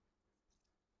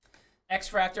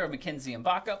 X-Fractor of Mackenzie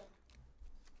Mbako.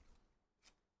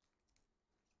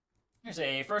 Here's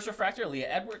a first refractor, Leah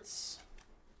Edwards.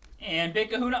 And Big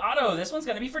Kahuna Auto. This one's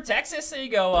going to be for Texas. There you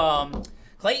go,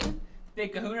 Clayton.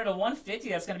 Big Kahuna to 150.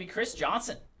 That's going to be Chris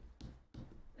Johnson.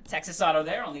 Texas Auto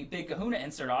there on the Big Kahuna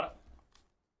insert auto.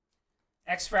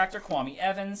 X-Fractor, Kwame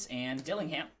Evans, and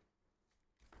Dillingham.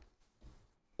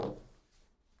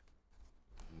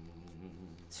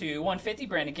 To 150,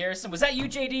 Brandon Garrison. Was that you,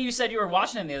 JD? You said you were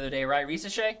watching him the other day, right,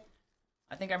 Ricochet?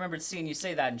 I think I remembered seeing you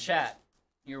say that in chat.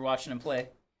 You were watching him play.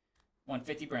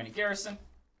 150, Brandon Garrison.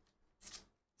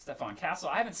 Stefan Castle.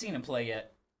 I haven't seen him play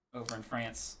yet over in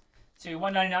France. To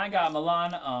 199, got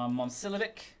Milan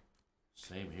Momcilovic.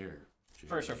 Same here. JD.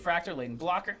 First refractor, Leighton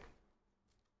Blocker.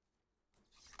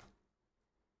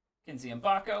 Kinsey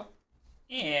Mbako.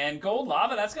 And Gold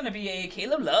Lava, that's going to be a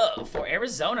Caleb Love for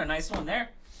Arizona. Nice one there.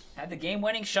 Had the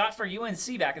game-winning shot for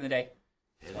UNC back in the day.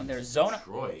 On their Zona.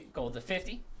 Detroit. Gold to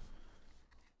 50.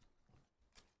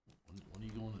 What are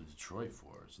you going to Detroit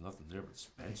for? There's nothing there but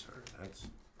Spencer. That's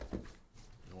you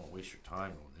don't want to waste your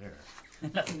time going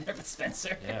there. Nothing there but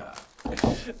Spencer. Yeah.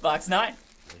 Box 9.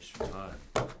 Waste your time.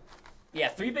 Yeah,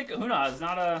 3 Big Kahuna is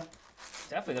not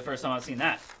definitely the first time I've seen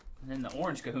that. And then the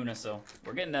orange Kahuna, so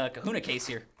we're getting a Kahuna case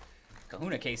here.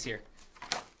 Kahuna case here.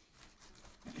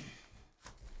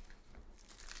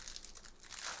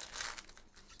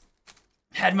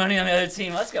 Had money on the other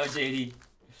team. Let's go, JD.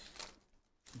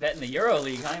 Betting the Euro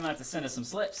League. I might have to send us some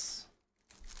slips.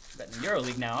 Betting the Euro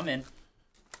League now. I'm in.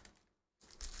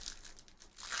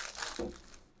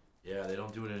 Yeah, they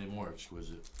don't do it anymore,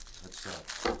 Exquisite. That's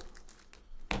tough.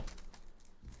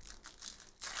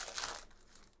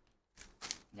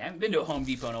 Yeah, I haven't been to a Home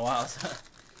Depot in a while, so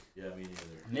Yeah, me neither.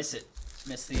 miss it.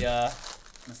 Miss the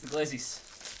Glizzies.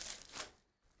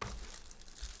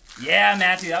 Yeah,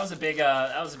 Matthew, that was a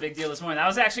big deal this morning. That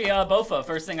was actually Bofa.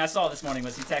 First thing I saw this morning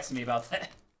was he texted me about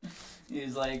that. He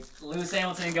was like, Lewis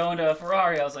Hamilton going to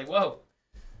Ferrari. I was like, whoa.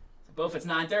 Bofa, it's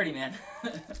 9:30, man.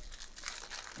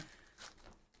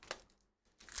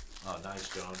 Oh, nice,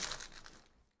 John.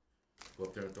 Go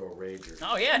up there and throw a rager.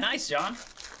 Oh yeah, nice, John.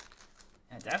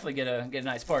 Yeah, definitely get a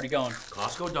nice party going.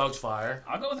 Costco Dog's fire.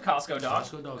 I'll go with the Costco Dog.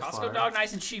 Costco Dog,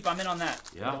 nice and cheap. I'm in on that.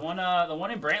 Yeah. The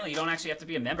one in Brantley, you don't actually have to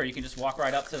be a member. You can just walk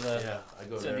right up to the I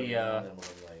go there.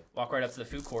 walk right up to the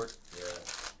food court. Yeah.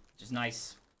 Which is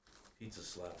nice. Pizza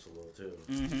slaps a little too.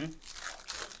 Mm-hmm.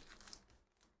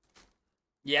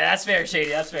 Yeah, that's fair, Shady.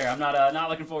 That's fair. I'm not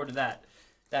looking forward to that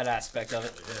aspect of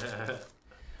it.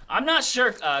 I'm not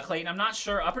sure, Clayton. I'm not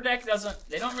sure. Upper Deck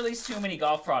they don't release too many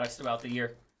golf products throughout the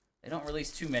year. They don't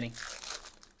release too many.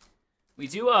 We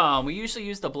do. We usually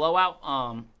use the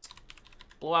blowout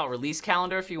release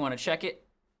calendar if you want to check it.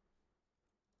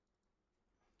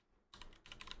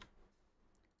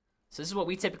 So this is what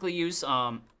we typically use.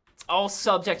 It's all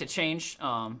subject to change,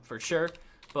 for sure.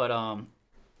 But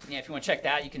yeah, if you want to check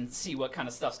that, you can see what kind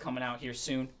of stuff's coming out here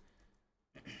soon.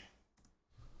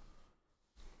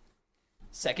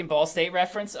 Second Ball State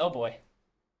reference. Oh boy,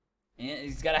 yeah,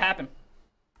 it's got to happen.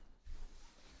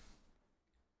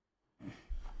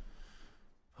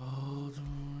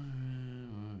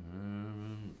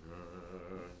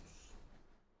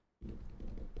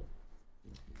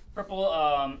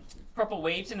 Purple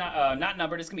wave to not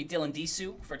numbered. It's gonna be Dylan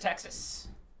Disu for Texas.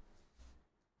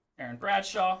 Aaron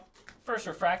Bradshaw, first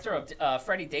refractor of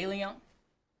Freddie DeLeon.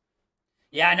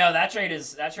 Yeah, I know that trade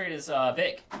is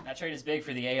big. That trade is big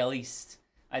for the AL East.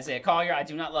 Isaiah Collier, I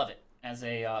do not love it as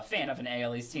a fan of an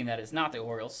AL East team that is not the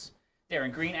Orioles.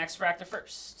 Darren Green, X-Fractor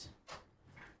first.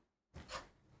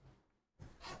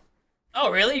 Oh,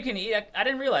 really? You can eat? I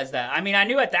didn't realize that. I mean, I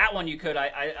knew at that one you could.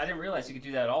 I didn't realize you could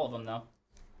do that at all of them, though.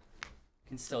 You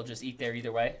can still just eat there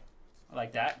either way. I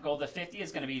like that. Gold to 50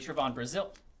 is going to be Trevon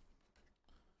Brazil.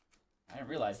 I didn't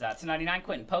realize that. To 99,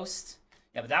 Quentin Post.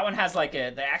 Yeah, but that one has like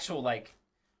the actual like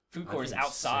food court is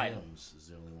outside. Sam's is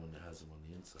the only one that has them on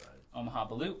the inside. Omaha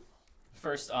Blue.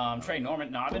 First, Trey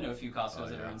Norman. No, I've been to a few Costco's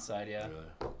that are inside, yeah.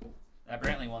 Really? That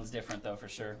Brantley one's different, though, for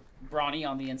sure. Brawny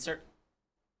on the insert.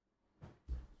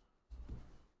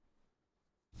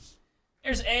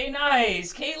 There's a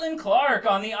nice Caitlin Clark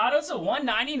on the auto to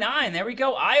 199. There we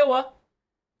go, Iowa.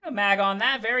 A mag on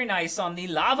that. Very nice on the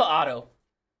Lava auto.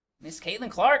 Miss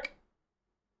Caitlin Clark.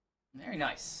 Very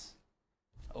nice.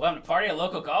 Oh, having a party at a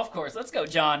local golf course. Let's go,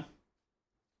 John.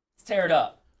 Let's tear it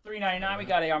up. 399. We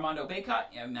got a Armando Baycott.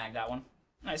 Yeah, we magged that one.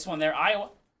 Nice one there, Iowa.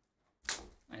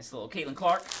 Nice little Caitlin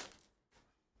Clark.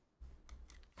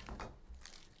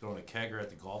 Throwing a kegger at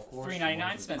the golf course.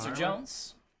 399. Spencer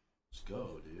Jones. Let's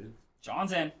go, dude.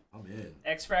 John's in. I'm in.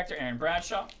 X-Fractor, Aaron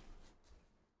Bradshaw.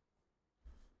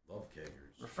 Love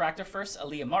keggers. Refractor first,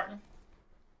 Aaliyah Martin.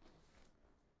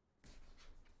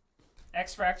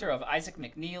 X-Fractor of Isaac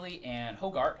McNeely and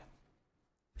Hogard.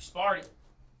 Sparty.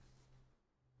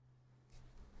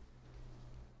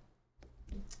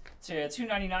 To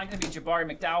 299, going to be Jabari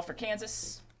McDowell for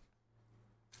Kansas.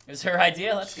 It was her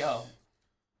idea. Let's go.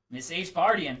 Miss H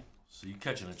partying. So you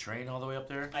catching a train all the way up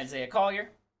there? Isaiah Collier.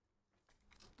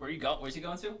 Where's he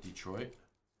going to? Detroit.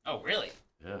 Oh, really?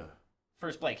 Yeah.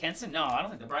 First Blake Henson? No, I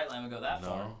don't think the Brightline would go that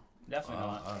far. Definitely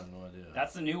not. I have no idea.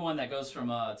 That's the new one that goes from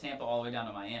Tampa all the way down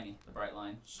to Miami. The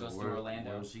Brightline goes through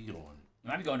Orlando. Where's he going? He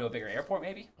might be going to a bigger airport,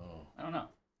 maybe. Oh. I don't know.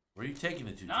 Where are you taking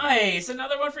it to? Nice.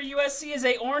 Another one for USC is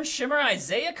a orange shimmer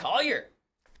Isaiah Collier.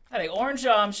 Got a orange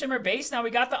shimmer base. Now we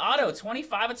got the auto.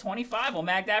 25 of 25. We'll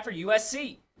mag that for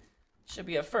USC. Should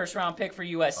be a first-round pick for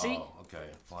USC. Oh,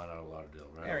 okay. Flying out of Lauderdale,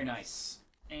 right? Very nice.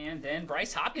 And then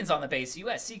Bryce Hopkins on the base.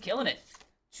 USC killing it.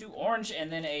 2 orange and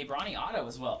then a Bronny auto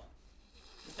as well.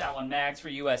 Get that one magged for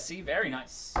USC. Very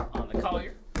nice on the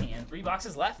Collier. And 3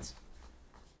 boxes left.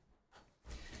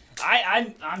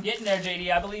 I'm getting there,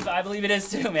 JD. I believe it is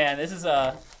too, man. This is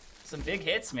some big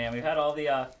hits, man. We've had all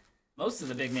the most of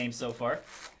the big names so far.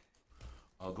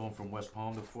 Going from West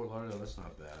Palm to Fort Lauderdale, that's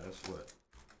not bad. That's what,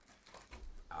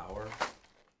 hour?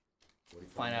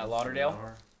 Flying out of Lauderdale.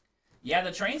 Yeah,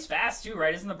 the train's fast too,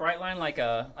 right? Isn't the Brightline like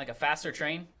a faster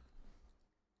train?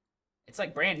 It's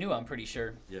like brand new, I'm pretty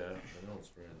sure. Yeah, I know it's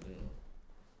brand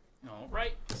new. All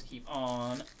right, let's keep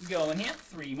on going here.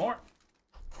 3 more.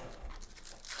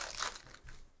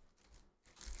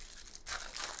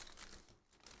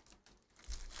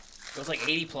 Goes like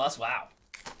 80 plus. Wow.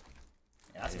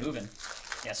 Yeah, that's moving.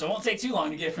 Yeah, so it won't take too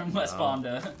long to get from West Palm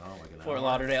to like Fort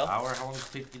Lauderdale. Hour? How long does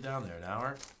it take to get down there? An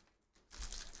hour?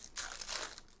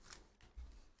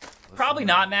 Probably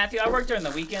not, Matthew. I work during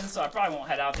the weekend, so I probably won't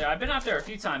head out there. I've been out there a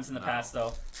few times in the past,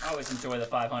 though. I always enjoy the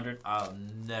 500. I'll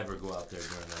never go out there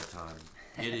during that time.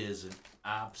 It is an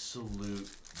absolute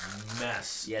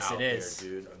mess. Yes, out it is, there,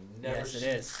 dude. I've never seen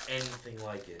anything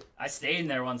like it. I stayed in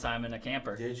there one time in a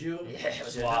camper. Did you? Yeah, it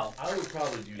was wild. I would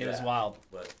probably do that. It was wild.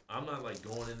 But I'm not like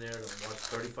going in there to watch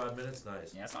 35 minutes.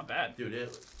 Nice. Yeah, it's not bad. Dude,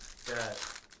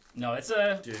 No, it's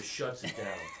a... Dude, shuts it down.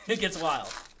 It gets wild.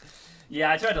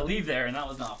 Yeah, I tried to leave there, and that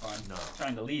was not fun. No.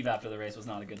 Trying to leave after the race was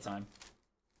not a good time.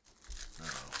 No.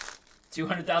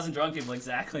 200,000 drunk people,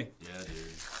 exactly. Yeah, dude.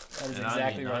 That is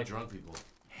exactly right. Not drunk people.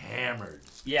 Hammered.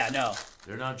 Yeah, no.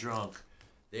 They're not drunk.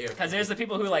 They are. Because there's the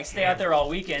people who like stay out there all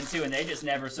weekend too, and they just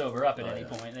never sober up at any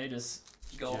point. They just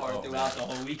go hard throughout the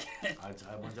whole weekend. I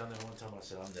went down there one time. I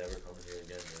said, I'm never coming here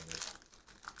again, man.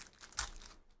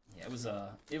 Yeah,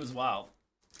 it was wild.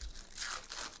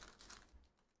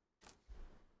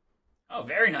 Oh,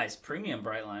 very nice. Premium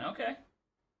Brightline. Okay.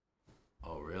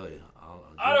 Oh, really?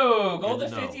 Auto. Gold to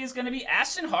 50 is going to be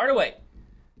Ashton Hardaway.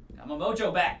 Got my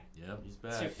mojo back. Yep, he's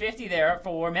back. To 50 there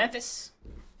for Memphis.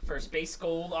 First base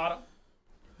gold auto.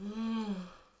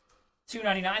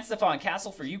 299 Stephon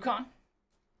Castle for UConn.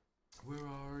 Where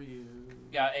are you?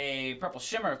 Got a purple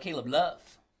shimmer of Caleb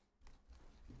Love.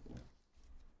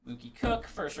 Mookie Cook.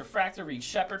 First refractor Reed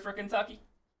Shepard for Kentucky.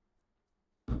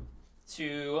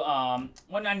 To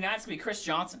 199 it's going to be Chris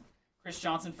Johnson. Chris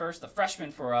Johnson first, the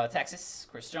freshman for Texas.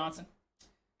 Chris Johnson.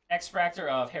 X-Fractor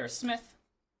of Harris Smith.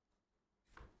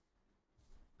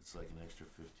 It's like an extra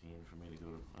 15 for me to go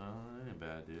to. That ain't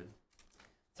bad, dude.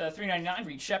 To 399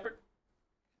 Reed Shepard.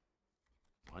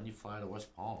 Why'd you fly to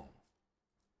West Palm?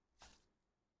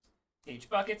 H.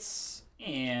 Buckets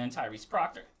and Tyrese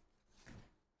Proctor.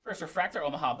 First refractor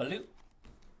Omaha Baloo.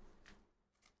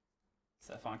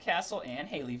 Stephon Castle and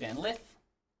Haley Van Lith.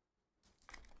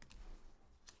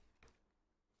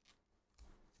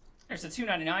 There's a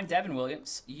 299 Devin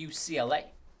Williams, UCLA.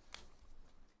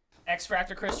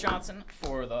 X-Fractor Chris Johnson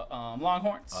for the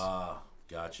Longhorns.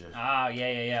 Gotcha.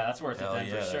 Yeah. That's worth it then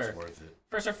for sure. That's worth it.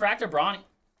 First refractor Bronny.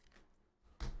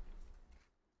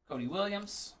 Cody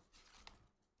Williams.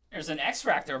 There's an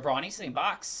X-Fractor Bronny, same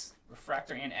box.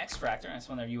 Refractor and X-Fractor. That's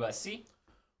when they're USC.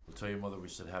 We'll tell your mother we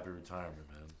said happy retirement,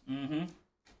 man. Mm-hmm.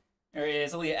 There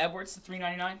is Aaliyah Edwards to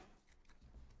 399.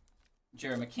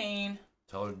 Jared McCain.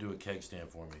 Tell her to do a keg stand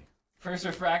for me. First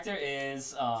refractor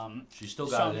is She's still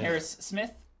got Sean Harris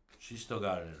Smith. She's still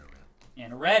got it in her, man.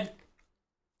 And a red.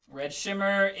 Red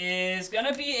shimmer is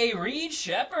going to be a Reed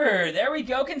Shepard. There we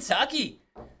go, Kentucky.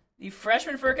 The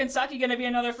freshman for Kentucky going to be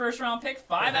another first-round pick.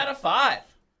 5 out of 5.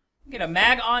 Get a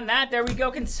mag on that. There we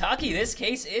go, Kentucky. This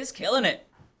case is killing it.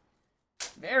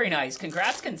 Very nice.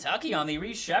 Congrats, Kentucky, on the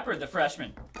Reed Shepard, the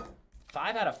freshman.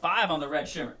 5 out of 5 on the red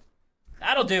shimmer.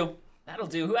 That'll do. That'll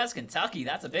do. Who has Kentucky?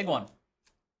 That's a big one.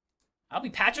 I'll be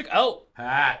Patrick O.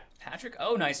 Patrick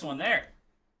O. Nice one there.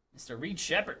 Mr. Reed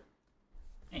Shepard.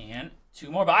 And 2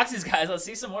 more boxes, guys. Let's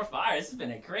see some more fire. This has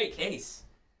been a great case.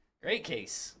 Great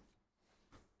case.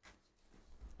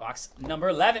 Box number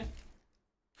 11.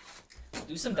 We'll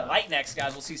do some delight next,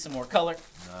 guys. We'll see some more color.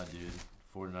 Nah, dude.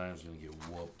 49ers going to get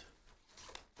whooped.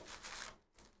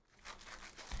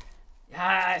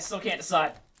 Yeah, I still can't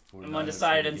decide. I'm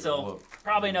undecided until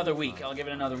probably another week. I'll give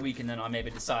it another week, and then I'll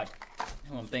maybe decide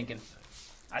who I'm thinking.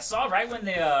 I saw right when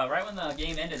the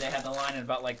game ended, they had the line at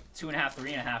about like 2.5,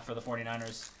 3.5 for the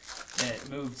 49ers. And it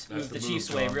moved the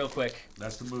Chiefs' way real quick.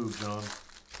 That's the move, John.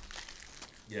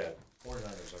 Yeah,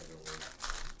 49ers aren't going to win.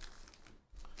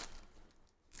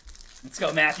 Let's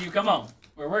go, Matthew. Come on.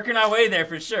 We're working our way there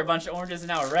for sure. A bunch of oranges and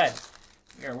now a red.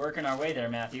 We are working our way there,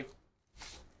 Matthew.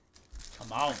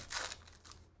 Come on.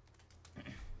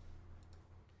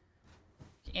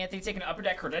 Anthony taking an upper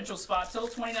deck credential spot. Still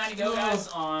 29 to go, guys,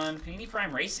 on Panini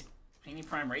Prime Racing. Panini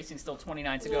Prime Racing, still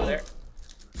 29 to go there.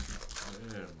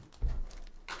 Man.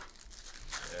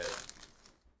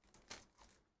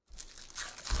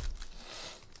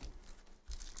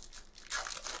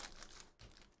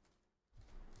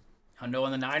 Hundo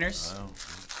on the Niners. Wow.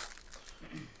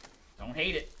 Don't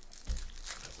hate it.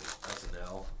 That's an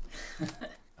L.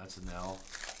 That's an L.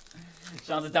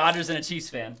 Sean's a Dodgers and a Chiefs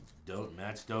fan.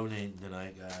 Matt's donating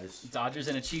tonight, guys. Dodgers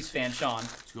and a Chiefs fan, Sean.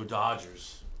 Let's go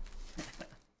Dodgers.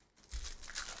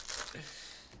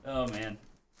 Oh, man.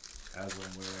 As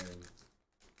I'm wearing.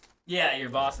 Yeah, your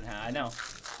Boston hat. I know.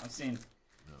 I've seen.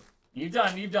 No. You've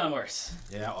done worse.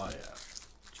 Yeah, oh yeah.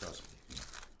 Trust me.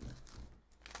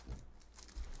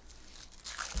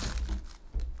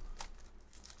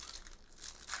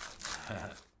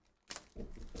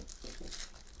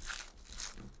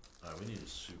 Alright, we need a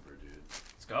super, dude.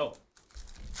 Let's go.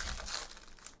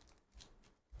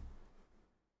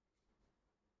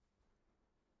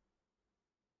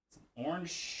 It's an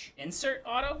orange insert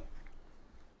auto.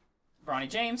 Bronny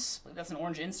James. I believe that's an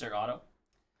orange insert auto.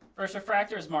 First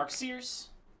refractor is Mark Sears.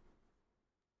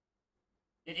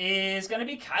 It is going to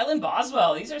be Kylan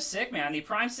Boswell. These are sick, man. The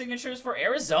prime signatures for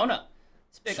Arizona.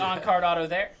 It's a big on-card auto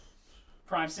there.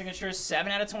 Prime signatures, 7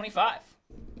 out of 25.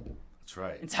 That's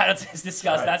right. Entitled to his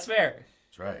discuss. Right. That's fair.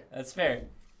 That's right. That's fair.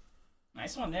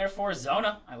 Nice one there for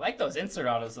Zona. I like those insert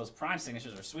autos. Those prime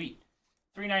signatures are sweet.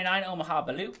 $3.99 Omaha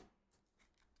Baloo.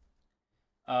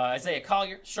 Isaiah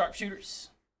Collier, sharpshooters.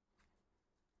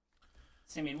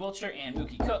 Simeon Wilcher and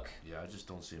Mookie Cook. Yeah, I just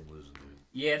don't see him losing, dude.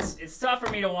 Yeah, it's tough for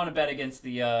me to want to bet against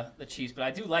the Chiefs, but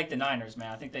I do like the Niners,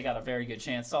 man. I think they got a very good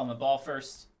chance. Solomon Ball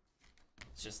first.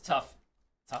 It's just tough.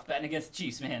 Tough betting against the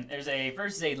Chiefs, man. There's a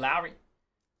first Zay Lowry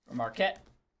for Marquette.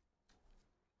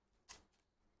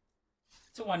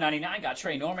 To $199, got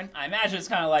Trey Norman. I imagine it's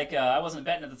kind of like, I wasn't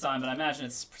betting at the time, but I imagine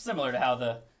it's similar to how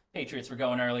the Patriots were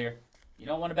going earlier. You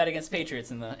don't want to bet against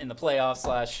Patriots in the playoffs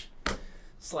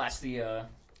slash the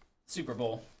Super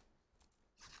Bowl.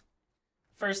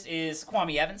 First is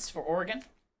Kwame Evans for Oregon.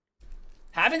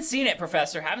 Haven't seen it,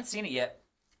 Professor. Haven't seen it yet.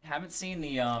 Haven't seen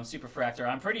the Superfractor.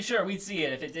 I'm pretty sure we'd see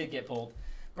it if it did get pulled.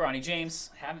 Bronny James.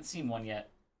 Haven't seen one yet.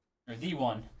 Or the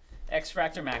one.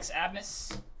 X-Fractor Max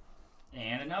Abmas.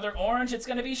 And another orange. It's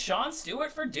going to be Sean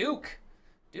Stewart for Duke.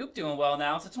 Duke doing well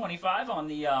now. It's a 25 on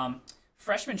the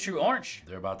freshman true orange.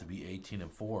 They're about to be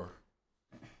 18-4.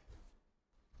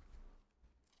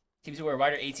 Teams who are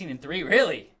wider 18-3.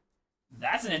 Really?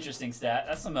 That's an interesting stat.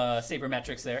 That's some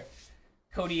sabermetrics there.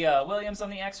 Cody Williams on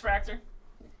the X-Fractor.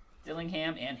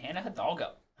 Dillingham and Hannah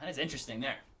Hidalgo. That is interesting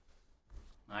there.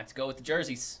 I have to go with the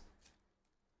jerseys.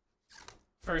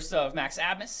 First of Max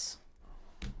Abmas.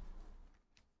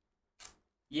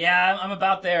 Yeah, I'm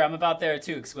about there. I'm about there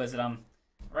too, Exquisite. I'm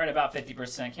right about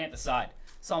 50%. Can't decide.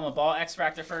 Solomon Ball,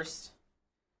 X-Fractor first.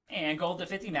 And gold to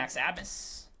 50, Max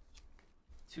Abmas.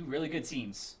 Two really good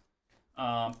teams.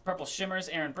 Purple Shimmers,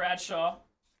 Aaron Bradshaw.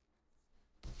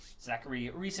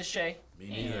 Zachary Risachet. Me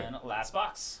neither. And last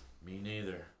box. Me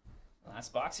neither.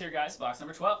 Last box here, guys. Box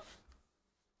number 12.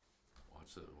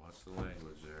 Watch the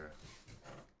language there.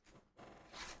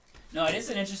 No, it is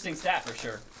an interesting stat for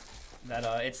sure. That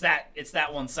it's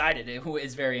that one-sided. It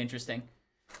is very interesting.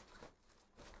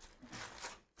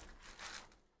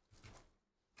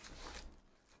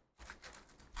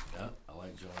 Yeah, I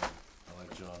like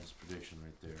John's prediction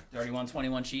right there.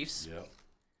 31-21 Chiefs. Yep.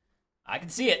 I can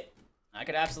see it. I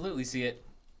could absolutely see it.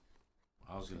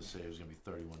 I was gonna say it was gonna be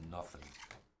 31-0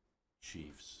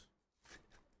 Chiefs.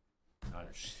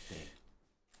 Niners stink.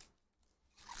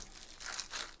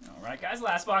 All right, guys.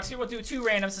 Last box here. We'll do two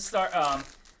randoms to start.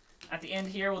 At the end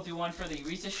here, we'll do one for the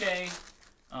Risachet,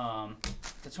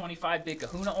 the 25 Big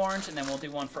Kahuna Orange, and then we'll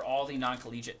do one for all the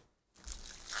non-collegiate.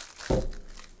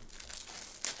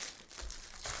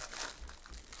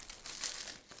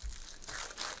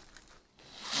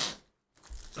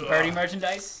 Some Birdie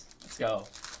merchandise. Let's go.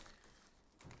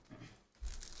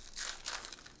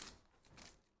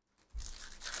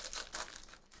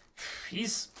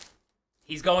 He's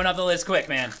going up the list quick,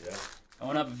 man. Yeah.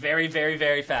 Going up very, very,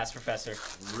 very fast, Professor.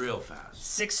 Real fast.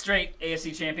 6 straight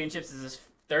AFC championships. Is his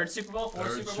 3rd Super Bowl?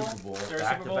 4th Super Bowl? 3rd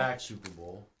Back-to-back Super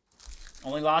Bowl.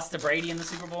 Only lost to Brady in the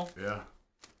Super Bowl. Yeah.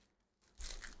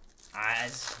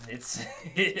 It's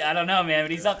I don't know, man,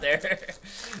 but he's up there.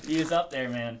 He is up there,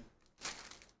 man.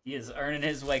 He is earning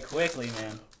his way quickly,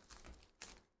 man.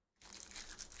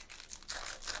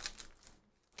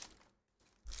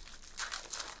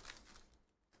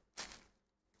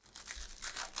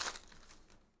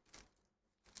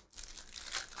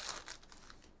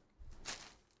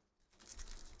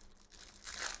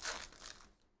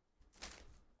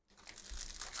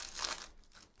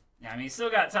 Yeah, I mean, he's still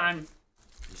got time.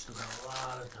 He's still got a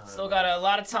lot of time. Still got a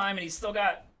lot of time, and he's still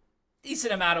got a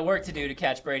decent amount of work to do to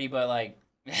catch Brady, but, like,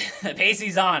 the pace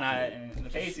he's on,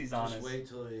 Just wait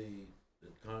till the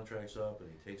contract's up and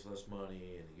he takes less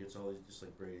money and he gets all these, just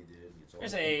like Brady did.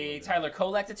 There's a Tyler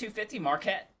Kolek to 250,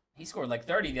 Marquette. He scored like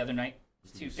 30 the other night.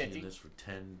 It's 250. Seen this for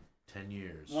 10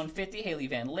 years. 150, Haley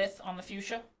Van Lith on the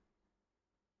fuchsia.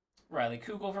 Riley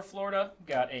Kugel for Florida.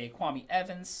 Got a Kwame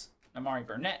Evans, Amari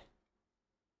Burnett.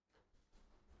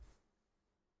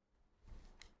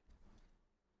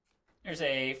 There's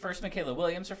a first Michaela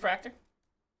Williams refractor.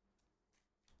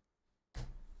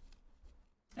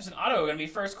 There's an auto going to be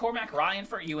first Cormac Ryan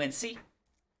for UNC.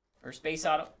 First base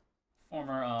auto.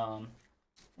 Former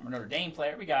Notre Dame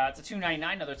player. We got the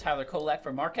 299, another Tyler Kolek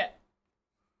for Marquette.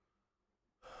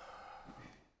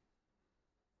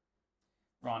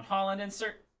 Ron Holland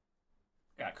insert.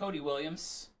 Got Cody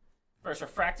Williams. First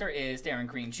refractor is Darren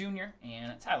Green Jr.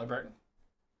 and Tyler Burton.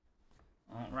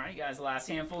 Alright, guys, last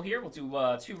handful here. We'll do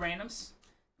 2 randoms.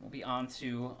 We'll be on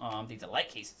to the Delight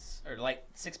cases, or Delight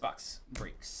 6-box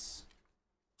breaks.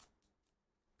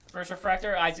 First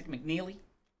refractor, Isaac McNeely.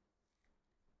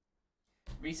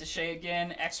 Risa Shea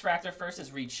again. X-Fractor first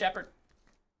is Reed Shepard.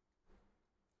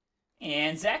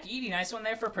 And Zach Edey, nice one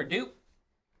there for Purdue.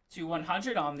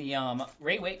 2/100 on the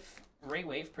Ray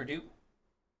Wave, Purdue.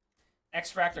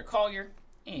 X-Fractor Collier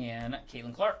and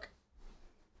Caitlin Clark.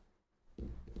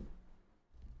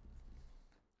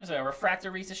 There's a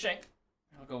refractor Risa Shea.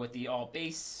 I'll go with the all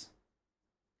base.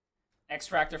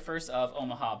 X-Fractor first of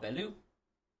Omaha Bellew.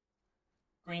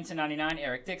 Green to 99,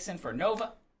 Eric Dixon for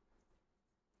Nova.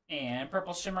 And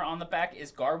purple shimmer on the back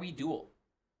is Garvey Duel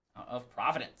of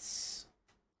Providence.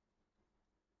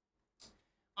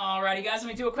 Alrighty, guys, let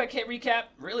me do a quick hit recap.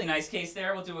 Really nice case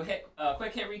there. We'll do a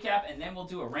quick hit recap, and then we'll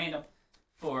do a random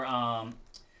for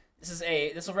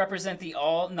this will represent the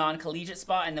all non-collegiate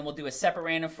spot, and then we'll do a separate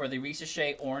random for the Risa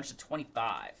Shea orange to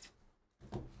 25.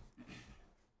 Do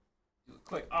a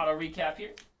quick auto recap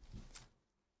here.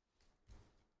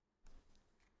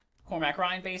 Cormac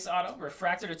Ryan base auto,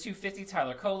 refractor to 250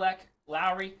 Tyler Kolek,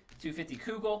 Lowry 250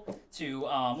 Kugel to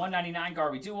 199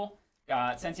 Garvey Duel.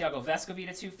 Got Santiago Vescovi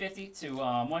to 250 to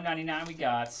 199. We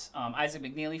got Isaac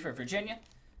McNeely for Virginia.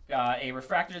 Got a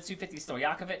refractor to 250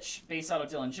 Stojakovic. Base auto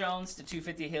Dylan Jones to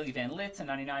 250 Haley Van Lith to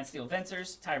 99 Steel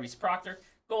Venters. Tyrese Proctor.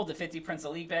 Gold to 50 Prince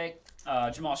Alibe.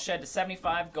 Jamal Shed to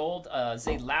 75. Gold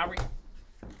Zayd Lowry.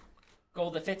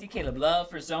 Gold to 50 Caleb Love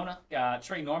for Zona. Got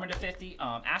Trey Norman to 50.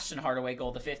 Ashton Hardaway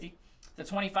gold to 50. To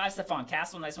 25 Stephon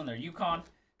Castle. Nice one there UConn.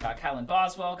 Got Kylan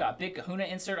Boswell. Got Big Kahuna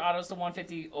insert autos to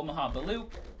 150 Omaha Bellew.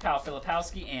 Kyle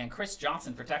Filipowski and Chris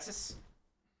Johnson for Texas.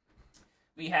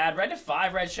 We had red to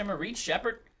 5 red shimmer Reed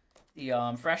Shepard,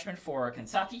 the freshman for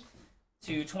Kentucky.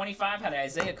 To 25 had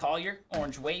Isaiah Collier,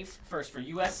 orange wave, first for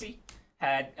USC.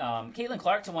 Had Caitlin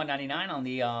Clark to 199 on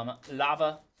the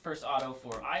Lava first auto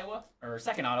for Iowa, or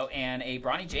second auto, and a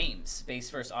Bronny James base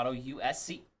first auto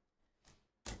USC.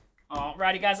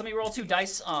 Alrighty, guys, let me roll 2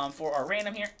 dice for our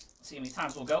random here. Let's see how many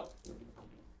times we'll go.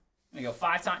 I'm gonna go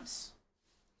 5 times.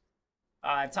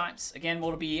 5 times. Again,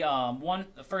 will be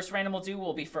the first random we'll do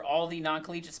will be for all the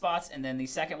non-collegiate spots, and then the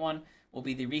second one will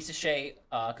be the Risa Shea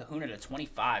Kahuna to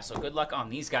 25. So good luck on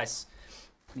these guys.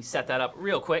 Let me set that up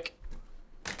real quick.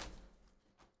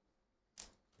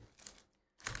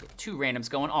 Get 2 randoms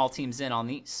going, all teams in on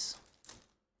these.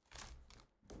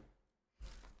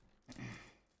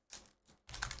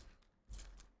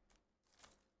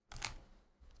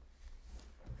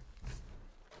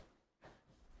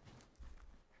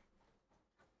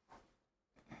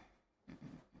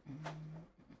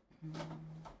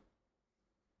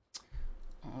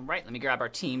 All right, let me grab our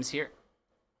teams here.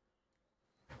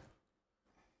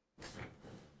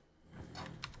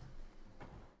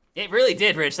 It really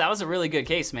did, Rich. That was a really good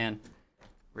case, man.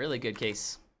 Really good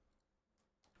case.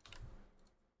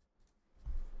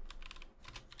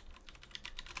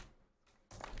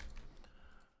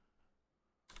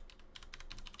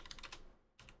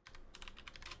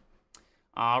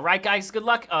 All right, guys, good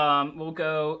luck. We'll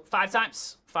go 5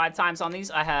 times. 5 times on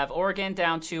these. I have Oregon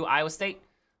down to Iowa State.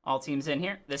 All teams in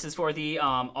here. This is for the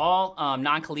all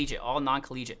non-collegiate. All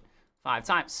non-collegiate. 5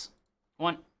 times.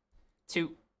 1,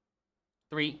 2,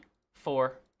 3,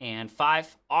 4, and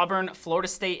 5. Auburn, Florida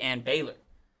State, and Baylor.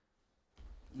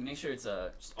 Make sure it's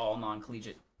just all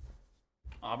non-collegiate.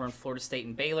 Auburn, Florida State,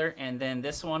 and Baylor. And then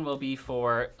this one will be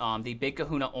for the Big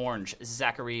Kahuna Orange,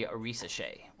 Zachary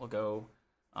Arisashe. We'll go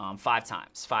 5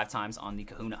 times. 5 times on the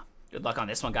Kahuna. Good luck on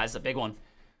this one, guys. It's a big one.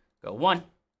 Go 1,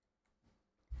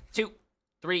 2,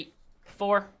 3,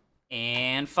 4,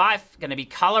 and 5. Going to be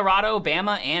Colorado,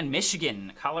 Bama, and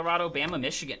Michigan. Colorado, Bama,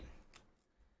 Michigan.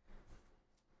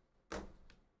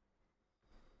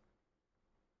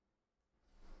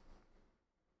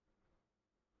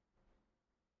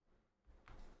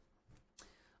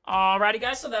 Alrighty,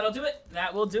 guys, so that'll do it.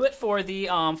 That will do it for the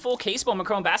full case Bowman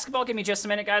Chrome basketball. Give me just a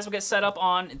minute, guys. We'll get set up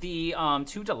on the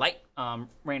 2 Delight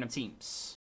random teams.